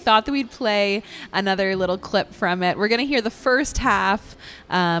season, so we thought that we'd play another little clip from it. We're going to hear the first half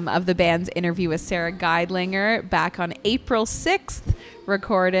of the band's interview with Sarah Geidlinger back on April 6th,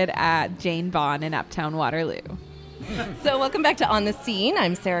 recorded at Jane Bond in Uptown Waterloo. So welcome back to On the Scene.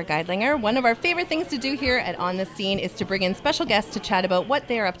 I'm Sarah Geidlinger. One of our favorite things to do here at On the Scene is to bring in special guests to chat about what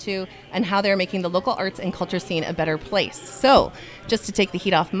they are up to and how they're making the local arts and culture scene a better place. So just to take the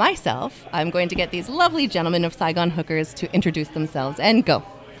heat off myself, I'm going to get these lovely gentlemen of Saigon Hookers to introduce themselves and go.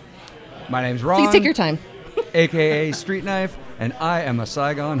 My name's Ron. Please take your time. AKA Street Knife, and I am a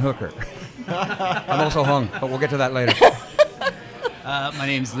Saigon Hooker. I'm also hung, but we'll get to that later. My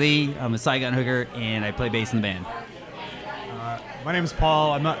name's Lee. I'm a Saigon Hooker, and I play bass in the band. My name is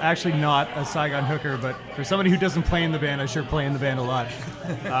Paul. I'm actually not a Saigon Hooker, but for somebody who doesn't play in the band, I sure play in the band a lot.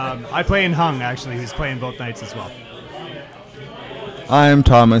 I play in Hung, actually, who's playing both nights as well. I'm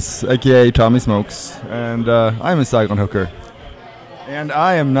Thomas, aka Tommy Smokes, and I'm a Saigon Hooker. And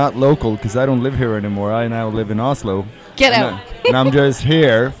I am not local because I don't live here anymore. I now live in Oslo. Get out. And I'm just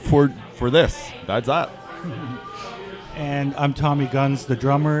here for this. That's that. And I'm Tommy Guns, the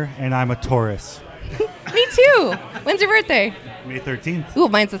drummer, and I'm a Taurus. Me too. When's your birthday? May 13th. Ooh,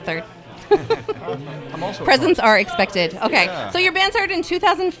 mine's the 3rd. I'm also Presents are expected. Okay, so your band started in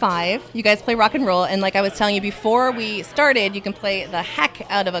 2005. You guys play rock and roll, and like I was telling you before we started, you can play the heck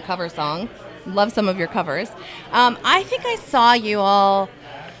out of a cover song. Love some of your covers. I think I saw you all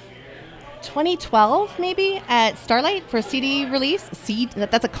 2012 maybe at Starlight for a CD release.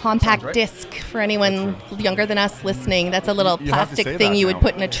 That's a compact disc for anyone younger than us listening. That's a little plastic thing you would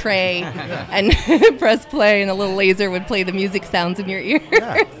put in a tray and press play, and a little laser would play the music sounds in your ears.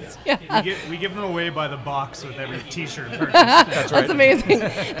 Yeah. We give them away by the box with every t-shirt purchase. That's right. That's amazing.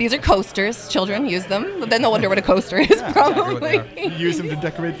 These are coasters. Children use them. But then they'll wonder what a coaster is, probably. Use them to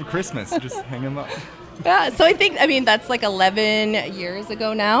decorate for Christmas. Just hang them up. Yeah, so I mean, that's like 11 years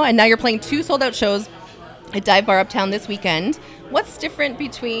ago now, and now you're playing 2 sold-out shows at Dive Bar Uptown this weekend. What's different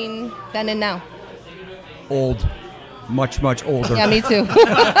between then and now? Old. Much, much older. Yeah, me too.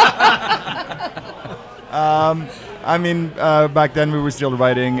 I mean, back then we were still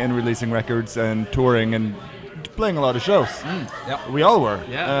writing and releasing records and touring and playing a lot of shows. Yep. We all were.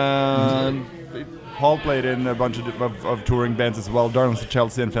 Yeah. Paul played in a bunch of touring bands as well, Darlings of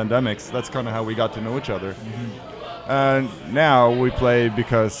Chelsea and Pandemics. That's kind of how we got to know each other. And now we play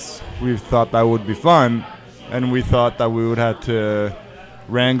because we thought that would be fun, and we thought that we would have to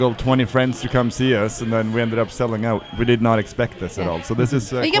wrangle 20 friends to come see us, and then we ended up selling out. We did not expect this at all. So this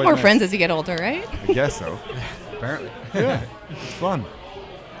is you get more friends as you get older, right? I guess so. Apparently. Yeah, it's fun.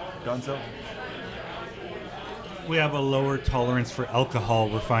 Gonzo? We have a lower tolerance for alcohol,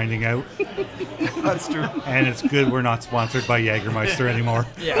 we're finding out. That's true. And it's good we're not sponsored by Jägermeister anymore.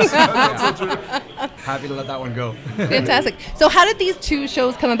 Yes. Happy to let that one go. Fantastic. So how did these 2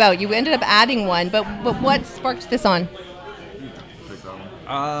 shows come about? You ended up adding one, but what sparked this on?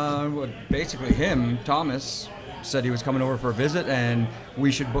 Well, basically him, Thomas, said he was coming over for a visit and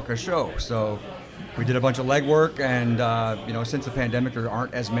we should book a show. So we did a bunch of legwork, and since the pandemic there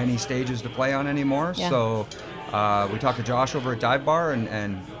aren't as many stages to play on anymore. Yeah. So we talked to Josh over at Dive Bar,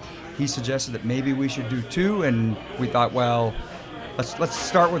 and he suggested that maybe we should do 2, and we thought, well, let's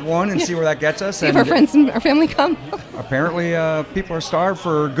start with 1 and see where that gets us. See if our friends and our family come. Apparently people are starved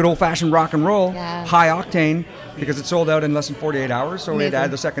for good old-fashioned rock and roll, Yeah. high octane, because it sold out in less than 48 hours. So we had to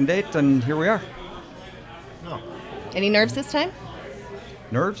add the second date, and here we are. Any nerves this time?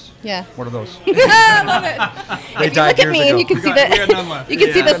 Nerves? Yeah. What are those? I love it. If you died look at me years and ago. you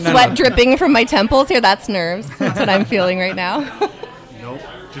can see the sweat dripping from my temples here, that's nerves. That's what I'm feeling right now. Nope,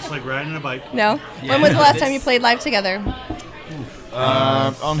 just like riding a bike. No? When was the last time you played live together?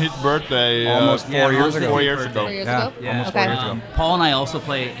 On his birthday, almost 4 years ago. 4 years ago. 4 years Yeah. ago? Yeah. Almost Okay. 4 years ago. Paul and I also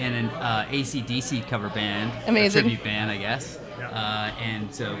play in an AC/DC cover band, Amazing. a tribute band, I guess. And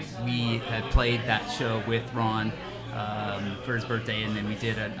so we had played that show with Ron for his birthday, and then we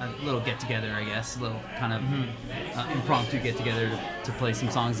did a little get-together, I guess, a little kind of impromptu get-together to play some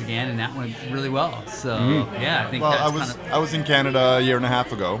songs again, and that went really well. So, yeah, I think Well, that's I was in Canada a year and a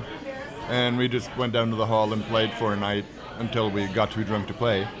half ago, and we just went down to the hall and played for a night until we got too drunk to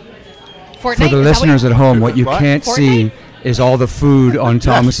play. Fortnite? For the Is that listeners at home, what you What? can't see is all the food on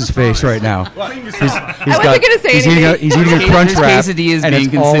Thomas's face right now. I wasn't going to say anything. He's eating a crunch His wrap, quesadilla is and being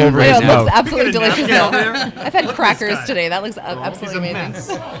it's all consumed over right his It now. looks mouth. absolutely delicious. Yeah. I've had crackers today. That looks absolutely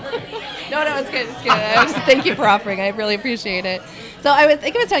amazing. No, it's good. It's good. Thank you for offering. I really appreciate it. So I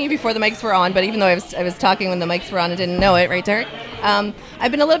think I was telling you before the mics were on, but even though I was talking when the mics were on, I didn't know it, right, Darek?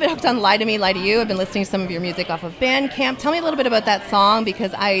 I've been a little bit hooked on Lie to Me, Lie to You. I've been listening to some of your music off of Bandcamp. Tell me a little bit about that song,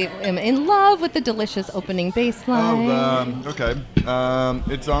 because I am in love with the delicious opening bass line. Okay.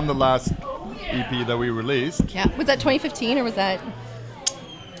 It's on the last EP that we released. Yeah. Was that 2015 or was that?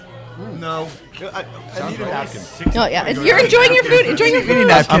 No. I need a napkin. No, yeah. You're enjoying your food. Enjoying your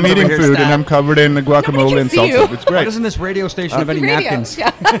food. I'm eating food and I'm covered in the guacamole and see you. salsa. It's Why great. doesn't this radio station have any Radio. napkins?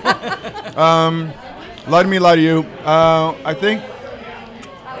 Yeah. Lie to Me, Lie to You. I think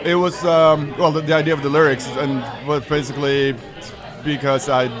it was, the idea of the lyrics and was basically because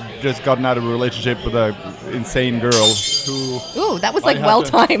I'd just gotten out of a relationship with an insane girl Ooh, that was like I had well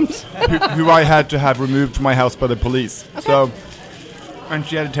to- timed. who I had to have removed from my house by the police. So, and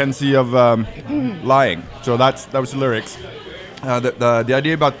she had a tendency of lying. So that was the lyrics. The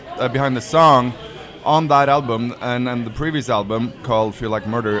idea behind the song on that album and the previous album called Feel Like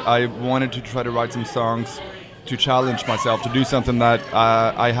Murder, I wanted to try to write some songs to challenge myself to do something that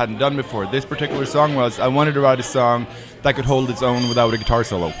I hadn't done before. This particular song I wanted to write a song that could hold its own without a guitar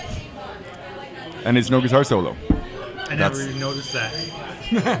solo. And it's no guitar solo. I never even noticed that.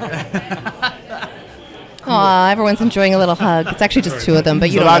 Aw, everyone's enjoying a little hug. It's actually just 2 of them,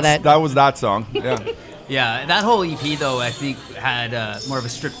 but you don't know that. That was that song. Yeah. Yeah, that whole EP though I think had more of a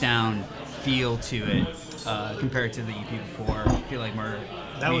stripped down feel to it compared to the EP before. I feel like Murder.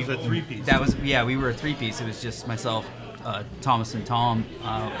 That was a 3-piece. We were a 3-piece. It was just myself, Thomas, and Tom,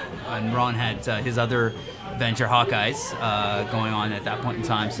 and Ron had his other venture, Hawkeyes, going on at that point in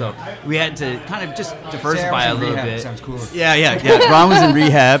time. So we had to kind of just diversify a little bit. Sounds cooler. Yeah. Ron was in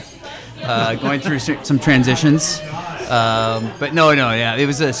rehab, going through some transitions. But no, it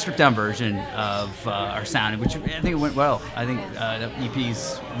was a stripped down version of our sound, which I think it went well. I think that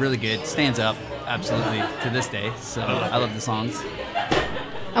EP's really good, stands up absolutely to this day. So I love the songs.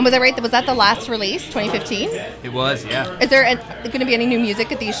 And was I right? Was that the last release, 2015? It was, yeah. Is there going to be any new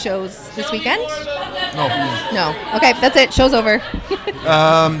music at these shows this weekend? No. No. Okay, that's it. Show's over.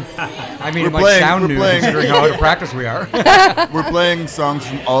 I mean, it might sound new considering how out of practice we are. We're playing songs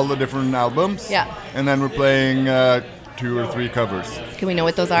from all the different albums. Yeah. And then we're playing 2 or 3 covers. Can we know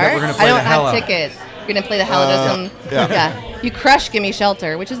what those are? Yeah, we're gonna play I don't the hell have out. tickets. We're going to play the hell out of some. yeah. You crush Gimme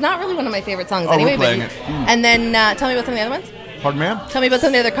Shelter, which is not really one of my favorite songs Oh, anyway. we're playing but it. And then tell me about some of the other ones. Pardon, ma'am? Tell me about some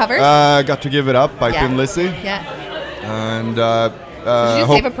of the other covers. Got to Give It Up by Yeah. Thin Lizzy. Yeah. And Did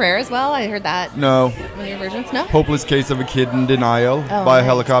you Save a Prayer as well? I heard that. No. One of your versions? No? Hopeless Case of a Kid in Denial Oh, by nice.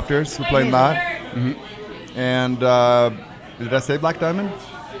 Helicopters. We're playing that. And did I say Black Diamond?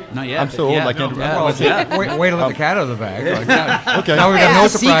 Not yet. I'm so old, yeah, I can't remember. Well, wait to let the cat out of the bag. Like that. Okay. Now we got no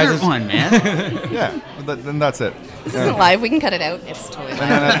It's a surprises. secret one, man. Yeah. Then that's it. This isn't live. We can cut it out. It's totally And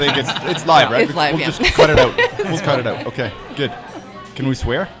then live. I think it's live, right? It's live, We'll yeah. just cut it out. We'll cut it out. Okay, good. Can we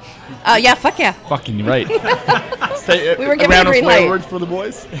swear? Yeah, fuck yeah. Fucking right. Say We were given round a of green swear light. words for the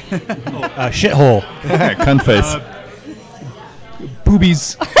boys. Shithole. Cunt face.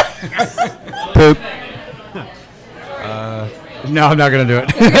 Boobies. Poop. No, I'm not going to do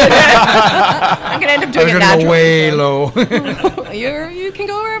it. I'm going to end up I doing was it going to go naturally. way low. You can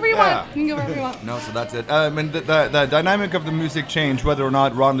go wherever you want. You can go wherever you want. No, so that's it. And the dynamic of the music changed whether or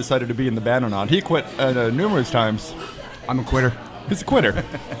not Ron decided to be in the band or not. He quit numerous times. I'm a quitter. He's a quitter.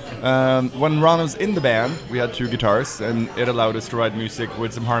 When Ron was in the band, we had 2 guitars, and it allowed us to write music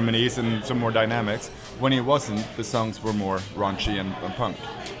with some harmonies and some more dynamics. When he wasn't, the songs were more raunchy and punk.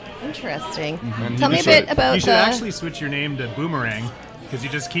 Interesting. And Tell he me a decided- bit about You should actually switch your name to Boomerang because you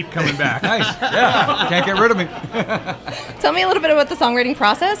just keep coming back. Nice. Yeah. Can't get rid of me. Tell me a little bit about the songwriting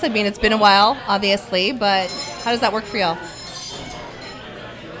process. I mean, it's been a while, obviously, but how does that work for y'all?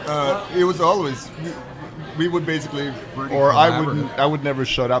 It was always we would basically, or I would never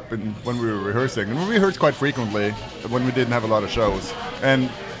shut up when we were rehearsing, and we rehearsed quite frequently when we didn't have a lot of shows, and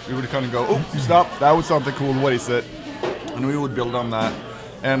we would kind of go, "Oh, stop! That was something cool. What is it?" And we would build on that.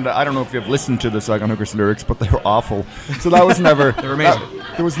 And I don't know if you've listened to the Saigon Hookers lyrics, but they were awful. So that was never. They were amazing.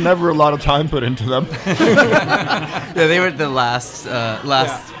 There was never a lot of time put into them. Yeah, they were the last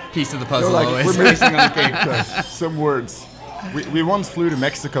piece of the puzzle always. We're missing on the cake. Some words. We once flew to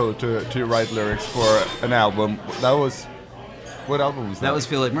Mexico to write lyrics for an album. That was. What album was that? That was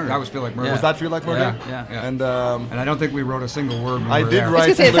Feel Like Murder. That was Feel Like Murder. Yeah. Was that Feel Like Murder? Yeah. And I don't think we wrote a single word. When I we were did there. write. I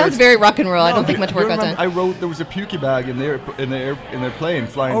was gonna say, it sounds very rock and roll. I don't think much work got done. I wrote. There was a pukey bag in their plane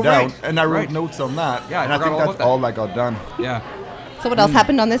flying Oh, down, right. and I wrote Right. notes on that. Yeah, I and I forgot think all that's about that. all that got done. Yeah. So what else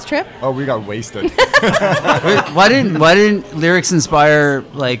happened on this trip? Oh, we got wasted. Why didn't lyrics inspire,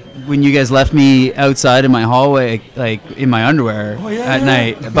 like, when you guys left me outside in my hallway, like in my underwear at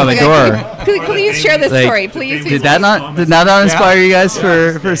night by my door? Please share this Like, story, please. Did that not inspire you guys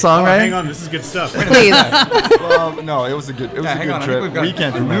for songwriting? Hang on, this is good stuff. Please. Well, no, it was a good Hang on, I think trip. we've got We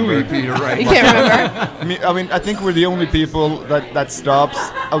can't a new remember. EP to write. You can't remember? I mean, I think we're the only people that stops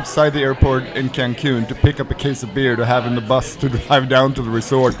outside the airport in Cancun to pick up a case of beer to have in the bus to drive down to the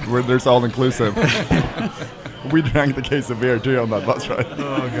resort where there's all inclusive. We drank the case of beer too on that bus ride.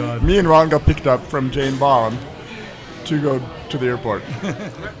 Oh, God. Me and Ron got picked up from Jane Bond to go to the airport.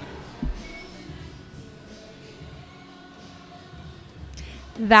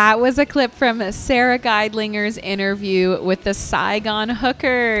 That was a clip from Sarah Geidlinger's interview with the Saigon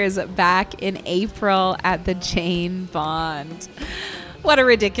Hookers back in April at the Jane Bond. What a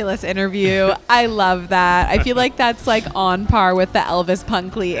ridiculous interview. I love that. I feel like that's like on par with the Elvis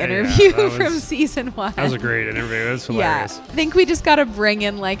Punkley interview that from was- season 1. That was a great interview. It was Yeah, hilarious. I think we just got to bring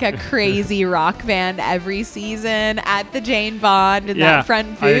in like a crazy rock band every season at the Jane Bond in that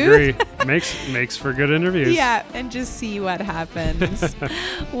front booth. I agree. Makes for good interviews. Yeah, and just see what happens.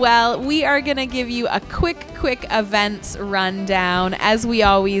 Well, we are going to give you a quick events rundown, as we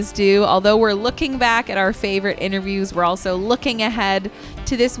always do. Although we're looking back at our favorite interviews, we're also looking ahead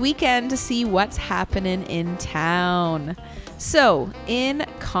to this weekend to see what's happening in town. So, in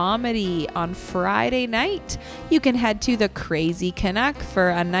comedy, on Friday night, you can head to the Crazy Canuck for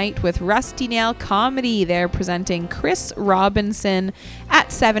a night with Rusty Nail Comedy. They're presenting Chris Robinson at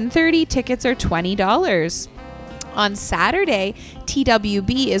 7:30. Tickets are $20. On Saturday,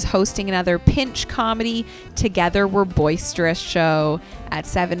 TWB is hosting another Pinch Comedy Together We're Boisterous show at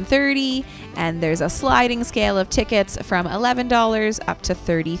 7:30, and there's a sliding scale of tickets from $11 up to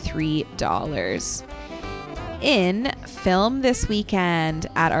 $33. In film this weekend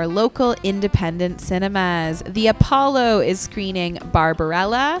at our local independent cinemas, The Apollo is screening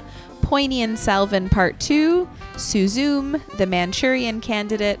Barbarella, Pointy and Selvin Part 2, Suzum, The Manchurian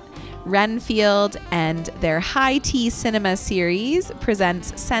Candidate, Renfield and their High Tea Cinema series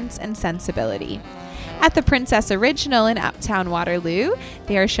presents Sense and Sensibility. At the Princess Original in Uptown Waterloo,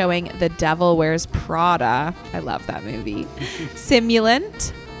 they are showing The Devil Wears Prada. I love that movie.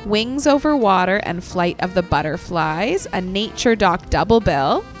 Simulant, Wings Over Water and Flight of the Butterflies, a nature doc double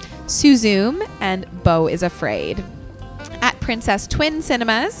bill, Suzume, and Beau is Afraid. At Princess Twin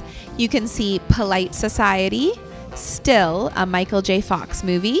Cinemas, you can see Polite Society, Still, a Michael J. Fox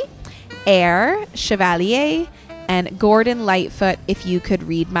movie, Air, Chevalier, and Gordon Lightfoot, If You Could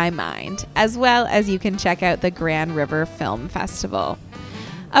Read My Mind, as well as you can check out the Grand River Film Festival.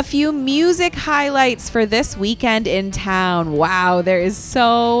 A few music highlights for this weekend in town. Wow, there is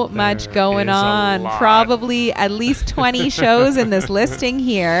so much going on. Probably at least 20 shows in this listing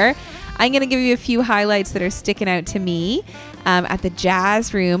here. I'm going to give you a few highlights that are sticking out to me. At the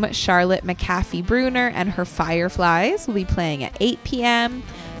Jazz Room, Charlotte McAfee Bruner and her Fireflies will be playing at 8 p.m.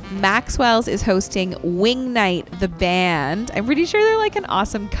 Maxwell's is hosting Wing Night, the band. I'm pretty sure they're like an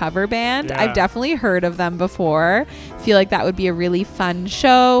awesome cover band. Yeah. I've definitely heard of them before. Feel like that would be a really fun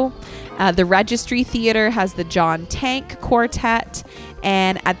show. The Registry Theater has the John Tank Quartet.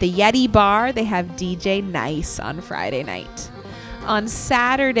 And at the Yeti Bar, they have DJ Nice on Friday night. On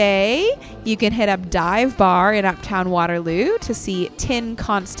Saturday, you can hit up Dive Bar in Uptown Waterloo to see Tin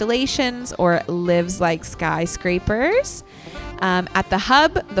Constellations or Lives Like Skyscrapers. At the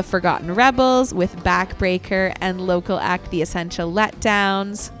Hub, The Forgotten Rebels with Backbreaker and local act The Essential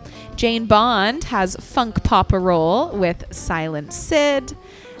Letdowns. Jane Bond has Funk Papa Roll with Silent Sid.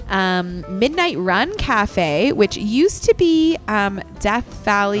 Midnight Run Cafe, which used to be Death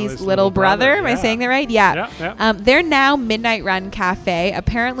Valley's little brother. Am I saying that right? Yeah. They're now Midnight Run Cafe,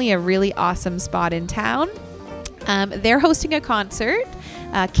 apparently a really awesome spot in town. They're hosting a concert.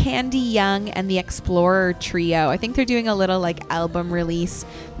 Candy Young and the Explorer Trio. I think they're doing a little like album release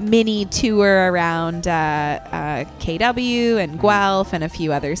mini tour around KW and Guelph and a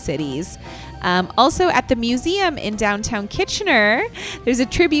few other cities. Also at the museum in downtown Kitchener, there's a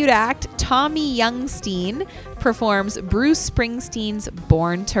tribute act. Tommy Youngstein performs Bruce Springsteen's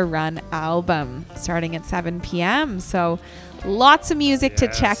Born to Run album starting at 7 p.m. So lots of music to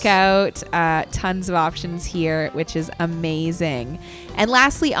check out. Tons of options here, which is amazing. And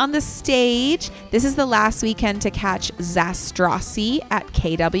lastly, on the stage, this is the last weekend to catch Zastrossi at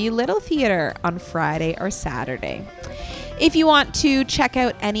KW Little Theater on Friday or Saturday. If you want to check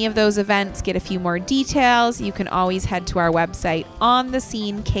out any of those events, get a few more details, you can always head to our website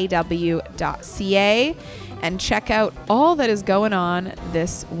onthescenekw.ca and check out all that is going on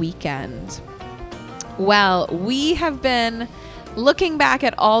this weekend. Well, we have been looking back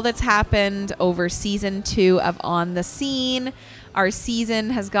at all that's happened over season 2 of On the Scene. Our season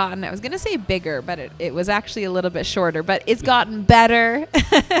has gotten, I was going to say bigger, but it was actually a little bit shorter, but it's gotten better.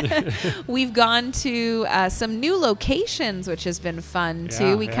 We've gone to some new locations, which has been fun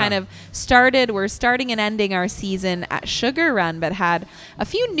too. We kind of we're starting and ending our season at Sugar Run, but had a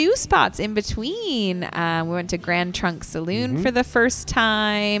few new spots in between. We went to Grand Trunk Saloon for the first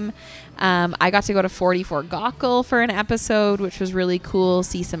time. I got to go to 44 Gaukel for an episode, which was really cool.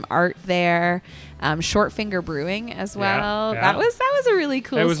 See some art there. Short Finger Brewing as well. That was a really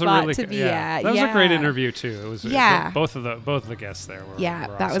cool spot to be at. That was a great interview too. It was both of the guests there were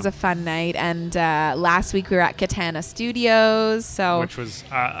that awesome. Was a fun night. And last week we were at Katana Studios, which was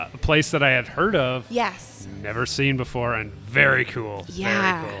a place that I had heard of. Yes. Never seen before, and very cool.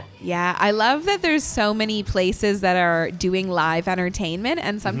 Yeah. Very cool. Yeah. I love that there's so many places that are doing live entertainment,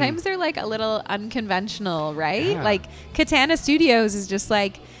 and sometimes they're like a little unconventional, right? Yeah. Like Katana Studios is just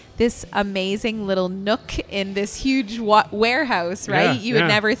like this amazing little nook in this huge warehouse, right? You would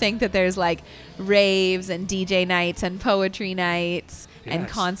never think that there's like raves and DJ nights and poetry nights and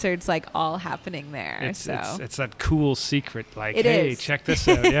concerts like all happening there. It's that cool secret, like, it hey, is. check this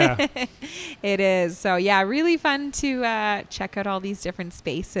out. Yeah. It is. So yeah, really fun to check out all these different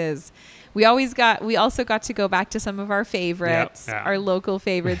spaces. We also got to go back to some of our favorites, our local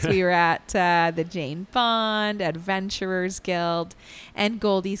favorites. We were at the Jane Bond, Adventurers Guild, and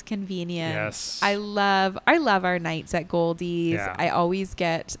Goldie's Convenience. Yes. I love our nights at Goldie's. Yeah. I always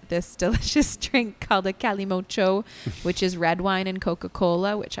get this delicious drink called a calimocho, which is red wine and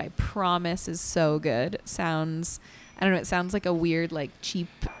Coca-Cola, which I promise is so good. It sounds like a weird, like, cheap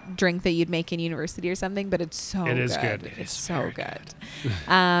drink that you'd make in university or something, but it's so good. It is good. It's so good.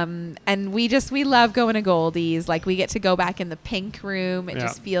 And we love going to Goldie's. Like, we get to go back in the pink room. It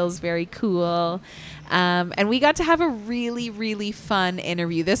just feels very cool. And we got to have a really, really fun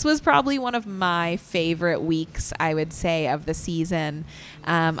interview. This was probably one of my favorite weeks, I would say, of the season.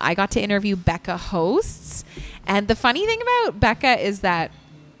 I got to interview Becca Hosts. And the funny thing about Becca is that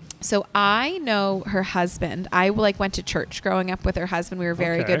So I know her husband. I went to church growing up with her husband. We were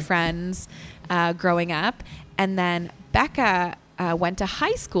very good friends growing up. And then Becca went to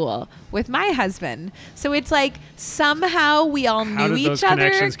high school with my husband. So it's like somehow we all knew each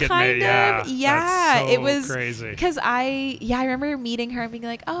other kind of. Yeah, so it was crazy. Because I remember meeting her and being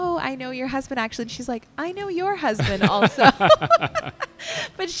like, "Oh, I know your husband actually." And she's like, "I know your husband also."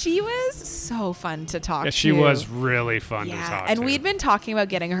 But she was so fun to talk to. She was really fun to talk to. And we'd been talking about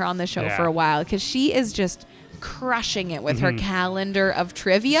getting her on the show for a while because she is just crushing it with her calendar of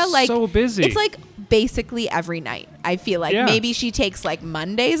trivia. Like, so busy. It's like basically every night. I feel like maybe she takes like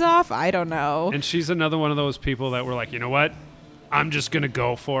Mondays off. I don't know. And she's another one of those people that were like, you know what? I'm just gonna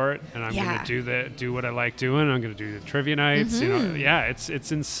go for it, and I'm gonna do what I like doing. I'm gonna do the trivia nights. You know, it's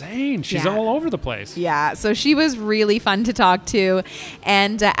insane. She's all over the place. Yeah, so she was really fun to talk to,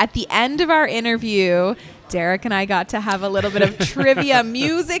 and at the end of our interview, Darek and I got to have a little bit of trivia,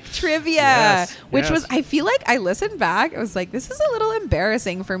 music trivia, which was, I feel like I listened back. I was like, this is a little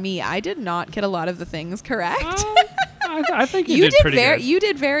embarrassing for me. I did not get a lot of the things correct. I think you did pretty good. You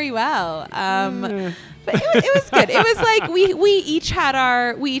did very well. But it was good. It was like we each had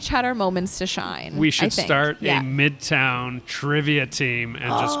our moments to shine. We should start a Midtown trivia team and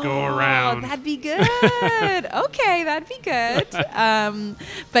just go around. That'd be good. Okay, that'd be good.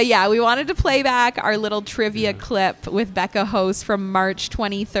 But yeah, we wanted to play back our little trivia clip with Becca host from March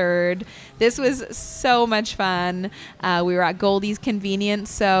 23rd. This was so much fun. We were at Goldie's Convenience,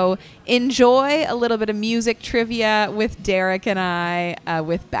 so enjoy a little bit of music trivia with Darek and I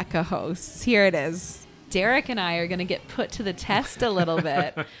with Becca hosts. Here it is. Darek and I are going to get put to the test a little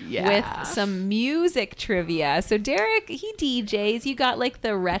bit with some music trivia. So Darek, he DJs. You got like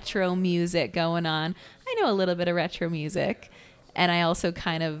the retro music going on. I know a little bit of retro music. And I also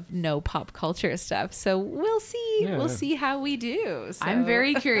kind of know pop culture stuff. So we'll see. Yeah. We'll see how we do. So. I'm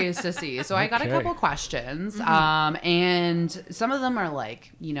very curious to see. So I got a couple questions. And some of them are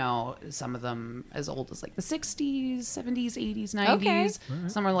like, some of them as old as like the 60s, 70s, 80s, 90s. Okay. Right.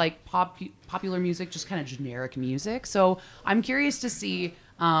 Some are like popular music, just kind of generic music. So I'm curious to see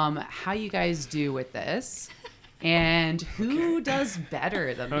how you guys do with this. And who does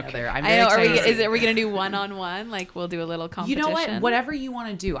better than the other? I'm very excited. Are we going to do one-on-one? Like we'll do a little competition? You know what? Whatever you want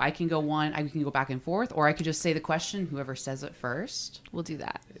to do. I can go back and forth, or I could just say the question. Whoever says it first. We'll do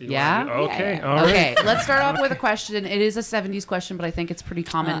that. Yeah? Okay. Yeah. All right. Okay, let's start off with a question. It is a 70s question, but I think it's pretty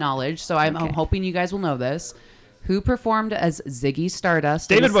common knowledge. So I'm hoping you guys will know this. Who performed as Ziggy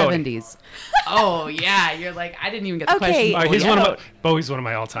Stardust in the 70s? Oh, yeah. You're like, I didn't even get the question. He's Bowie's one of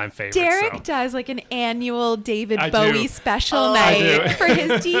my all-time favorites. Derek does like an annual David Bowie special night for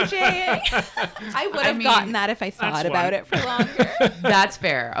his DJing. I would have gotten that if I thought about it for longer. That's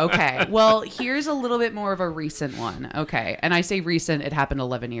fair. Okay. Well, here's a little bit more of a recent one. Okay. And I say recent, it happened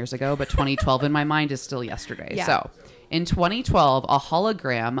 11 years ago, but 2012 in my mind is still yesterday. Yeah. So in 2012, a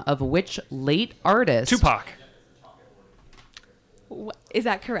hologram of which late artist? Tupac. Is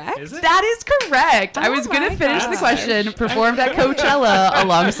that correct? Is it? That is correct. I was going to finish the question. Performed at Coachella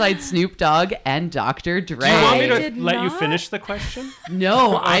alongside Snoop Dogg and Dr. Dre. Do you want me to let you finish the question?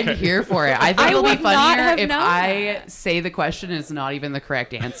 No, I'm here for it. I think it'll be funnier if I say the question and it's not even the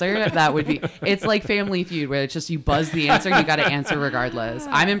correct answer. That would be. It's like Family Feud where it's just you buzz the answer, you got to answer regardless.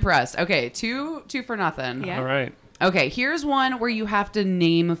 I'm impressed. Okay, two for nothing. Yeah. All right. Okay, here's one where you have to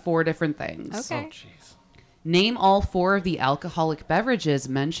name 4 different things. Okay. Oh, jeez. Name all 4 of the alcoholic beverages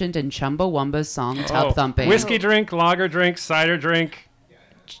mentioned in Chumbawamba's song Tub Thumping. Whiskey drink, lager drink, cider drink.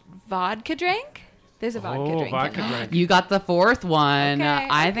 Vodka drink? There's a vodka drink. Vodka drink. You got the 4th one. Okay,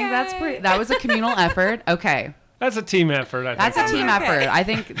 I think that was a communal effort. Okay. That's a team effort, I think. That's a team effort. I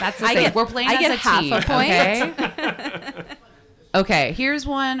think that's the thing. We're playing as a team. half a point. Okay? Okay, here's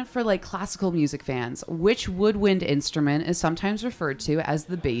one for like classical music fans. Which woodwind instrument is sometimes referred to as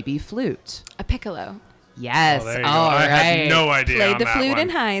the baby flute? A piccolo. Yes. There you go. All I right. had no idea. Played on the that flute one. in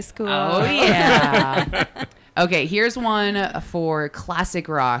high school. Oh, yeah. Okay, here's one for classic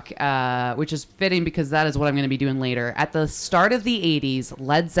rock, which is fitting because that is what I'm going to be doing later. At the start of the 80s,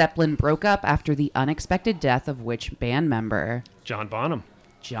 Led Zeppelin broke up after the unexpected death of which band member? John Bonham.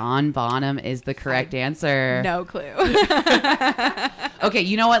 John Bonham is the correct answer. No clue. Okay,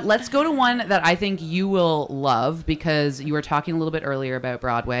 you know what? Let's go to one that I think you will love because you were talking a little bit earlier about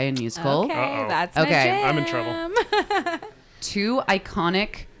Broadway and musical. Okay, that's Okay. my jam. I'm in trouble. 2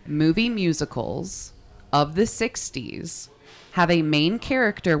 iconic movie musicals of the 60s have a main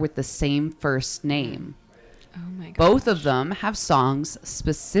character with the same first name. Oh my god. Both of them have songs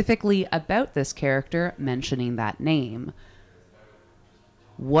specifically about this character mentioning that name.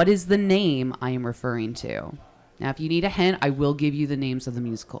 What is the name I am referring to? Now, if you need a hint, I will give you the names of the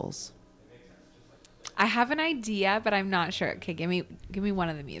musicals. I have an idea, but I'm not sure. Okay, give me one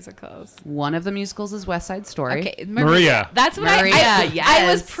of the musicals. One of the musicals is West Side Story. Okay, Maria. That's what Maria, yes.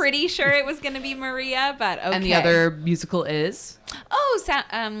 I was pretty sure it was going to be Maria, but okay. And the other musical is?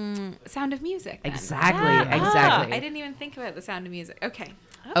 Sound of Music. Then. Exactly. I didn't even think about the Sound of Music. Okay.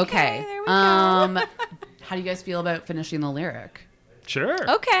 Okay. There we go. How do you guys feel about finishing the lyric? Sure.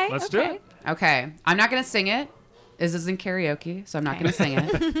 Okay. Let's do it. Okay. I'm not going to sing it. This isn't karaoke, so I'm not going to sing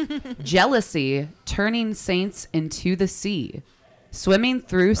it. Jealousy, turning saints into the sea, swimming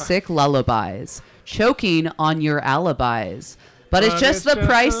through sick lullabies, choking on your alibis. But it's just the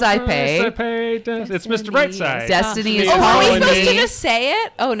price I pay. It's Mr. Brightside. Destiny is are we calling supposed me. to just say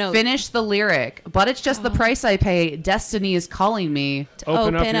it? Oh, no. Finish the lyric. But it's just the price I pay. Destiny is calling me.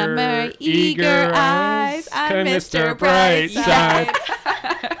 Open up your my eager eyes. I'm Mr. Brightside.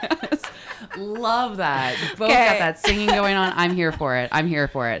 Love that. Both got that singing going on. I'm here for it.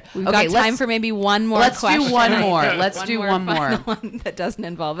 We've got time for maybe one more question. Let's do one more. Let's do one more. One that doesn't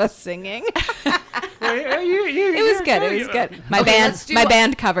involve us singing. It was good. It was good. My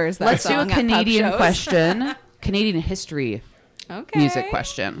band covers that Let's do a song at pub Canadian shows. question. Canadian history Okay. music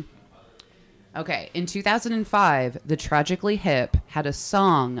question. Okay, in 2005, the Tragically Hip had a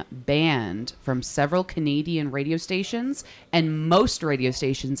song banned from several Canadian radio stations and most radio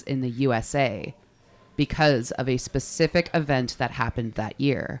stations in the USA because of a specific event that happened that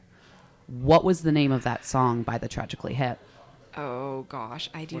year. What was the name of that song by the Tragically Hip? Oh gosh,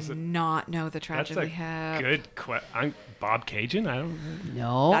 I do not know the Tragically Hip. That's a good question. Bob Cajun? I don't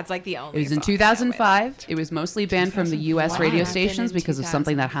know. No. That's like the only. It was in 2005. It was mostly banned from the U.S. radio stations because of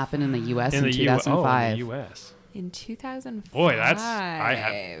something that happened in the U.S. in 2005. in the U.S. In 2005. Boy,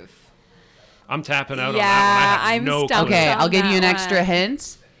 I'm tapping out on Yeah, that one. I have I'm no stumped. clue. Okay, I'll give you an that extra one.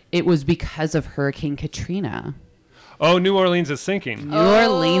 hint. It was because of Hurricane Katrina. Oh, New Orleans is sinking. New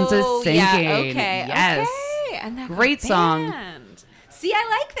Orleans is sinking. Yeah, okay. Yes. Okay. And that got Great song. banned. See,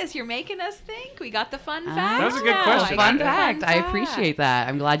 I like this. You're making us think. We got the fun fact. That was a good now. question. I Fun got the fact. I appreciate that.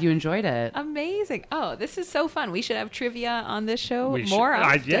 I'm glad you enjoyed it. Amazing. Oh, this is so fun. We should have trivia on this show We more should.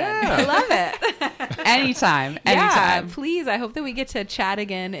 often. Yeah. I love it. Anytime. Yeah, Anytime. please. I hope that we get to chat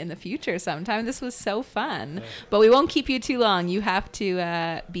again in the future sometime. This was so fun. But we won't keep you too long. You have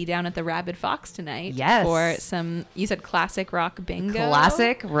to be down at the Rabid Fox tonight. Yes. For some, you said classic rock bingo.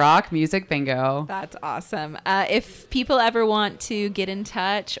 Classic rock music bingo. That's awesome. If people ever want to get in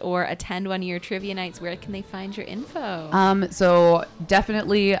touch or attend one of your trivia nights, where can they find your info? So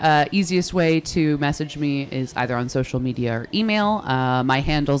definitely easiest way to message me is either on social media or email. My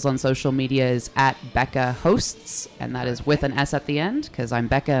handles on social media is at Becca Hosts, and that is with an S at the end because I'm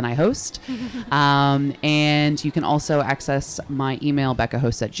Becca and I host. And you can also access my email,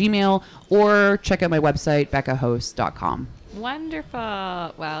 beccahosts@gmail.com, or check out my website, beccahost.com.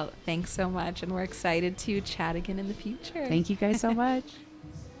 Wonderful. Well, thanks so much, and we're excited to chat again in the future. Thank you guys so much.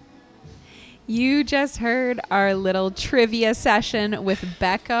 You just heard our little trivia session with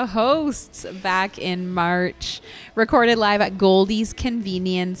Becca Hosts back in March, recorded live at Goldie's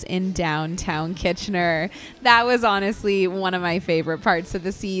Convenience in downtown Kitchener. That was honestly one of my favorite parts of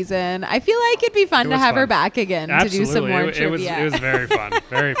the season. I feel like it'd be fun to have her back again to do some more trivia. It was very fun.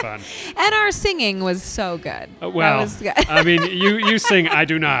 Very fun. And our singing was so good. Well, that was good. I mean, you sing, I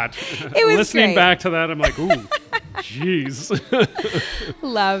do not. It was Listening great. back to that, I'm like, ooh, jeez.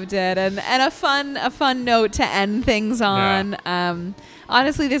 Loved it, and a fun note to end things on. Yeah.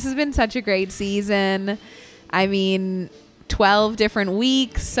 Honestly, this has been such a great season. I mean, 12 different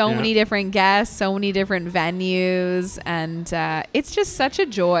weeks, so many different guests, so many different venues, and it's just such a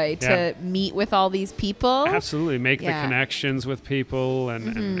joy to meet with all these people. Absolutely, make the connections with people,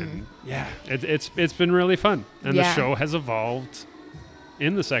 and it's been really fun, and the show has evolved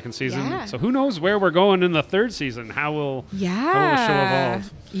in the second season. So who knows where we're going in the third season? How will the show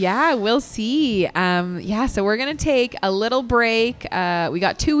evolve? Yeah, we'll see. So we're going to take a little break. We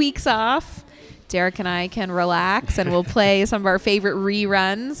got 2 weeks off. Darek and I can relax, and we'll play some of our favorite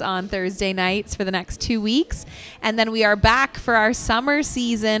reruns on Thursday nights for the next 2 weeks. And then we are back for our summer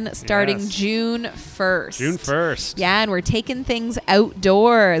season starting June 1st. June 1st. Yeah, and we're taking things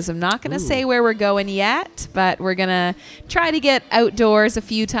outdoors. I'm not going to say where we're going yet, but we're going to try to get outdoors a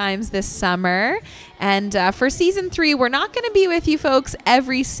few times this summer. And for season 3, we're not going to be with you folks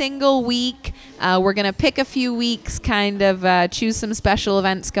every single week. We're going to pick a few weeks, kind of choose some special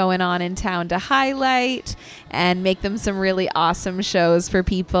events going on in town to highlight and make them some really awesome shows for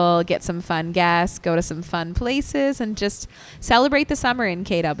people, get some fun guests, go to some fun places, and just celebrate the summer in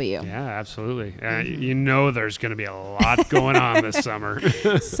KW. Yeah, absolutely. You know there's going to be a lot going on this summer.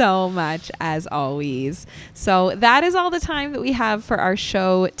 So much, as always. So that is all the time that we have for our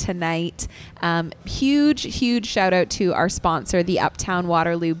show tonight. Huge shout out to our sponsor, the Uptown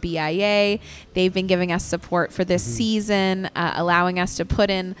Waterloo BIA. They've been giving us support for this season, allowing us to put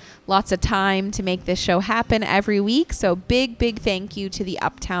in lots of time to make this show happen every week. So big thank you to the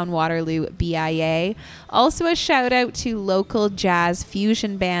Uptown Waterloo BIA. Also a shout out to local jazz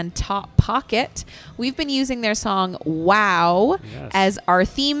fusion band Top Pocket. We've been using their song Wow as our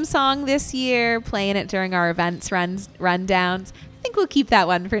theme song this year, playing it during our events rundowns. I think we'll keep that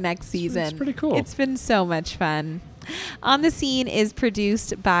one for next season. It's pretty cool. It's been so much fun. On the Scene is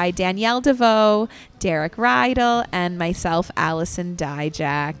produced by Danielle DeVoe, Derek Reidel, and myself, Allison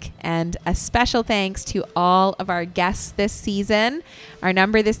Dyjach. And a special thanks to all of our guests this season. Our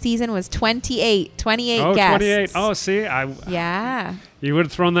number this season was 28. 28 guests. 28. Oh, see? Yeah. You would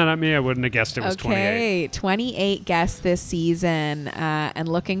have thrown that at me. I wouldn't have guessed it was 28. Okay, 28 guests this season, and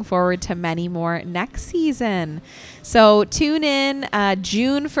looking forward to many more next season. So tune in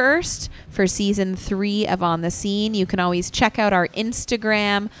June 1st for season 3 of On the Scene. You can always check out our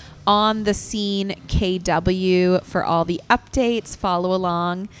Instagram, On the Scene KW, for all the updates. Follow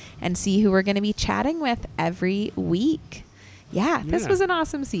along and see who we're going to be chatting with every week. Yeah, this was an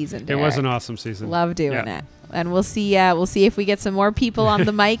awesome season, Derek. It was an awesome season. Love doing it. And we'll see if we get some more people on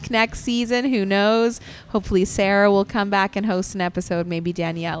the mic next season. Who knows? Hopefully Sarah will come back and host an episode, maybe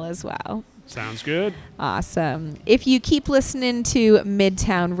Danielle as well. Sounds good. Awesome. If you keep listening to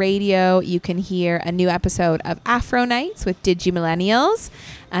Midtown Radio, you can hear a new episode of Afro Nights with Digimillennials,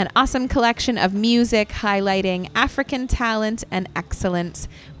 an awesome collection of music highlighting African talent and excellence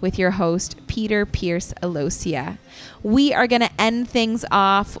with your host, Peter Pierce Alosia. We are going to end things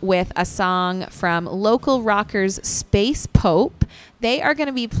off with a song from local rockers Space Pope. They are going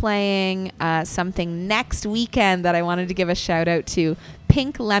to be playing something next weekend that I wanted to give a shout out to.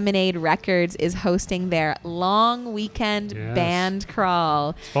 Pink Lemonade Records is hosting their long weekend band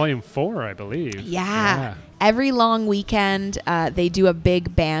crawl. It's volume 4, I believe. Yeah. Every long weekend, they do a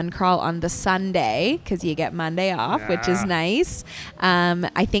big band crawl on the Sunday because you get Monday off, which is nice.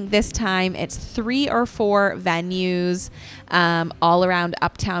 I think this time it's 3 or 4 venues all around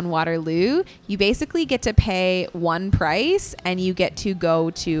Uptown Waterloo. You basically get to pay one price and you get to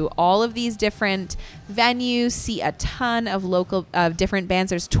go to all of these different venues, see a ton of different bands.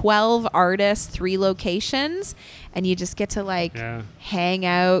 There's 12 artists, 3 locations, and you just get to hang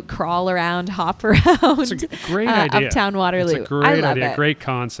out, crawl around, hop around. It's a great idea. Uptown Waterloo. It's a great idea. It. Great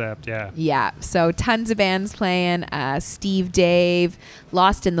concept. Yeah. Yeah. So tons of bands playing. Steve Dave,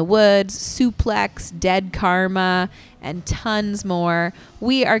 Lost in the Woods, Suplex, Dead Karma, and tons more.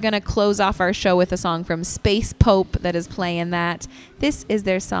 We are going to close off our show with a song from Space Pope that is playing that. This is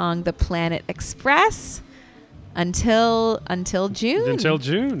their song, The Planet Express. Until June. Until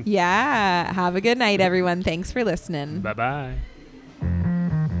June. Yeah. Have a good night, everyone. Thanks for listening. Bye-bye.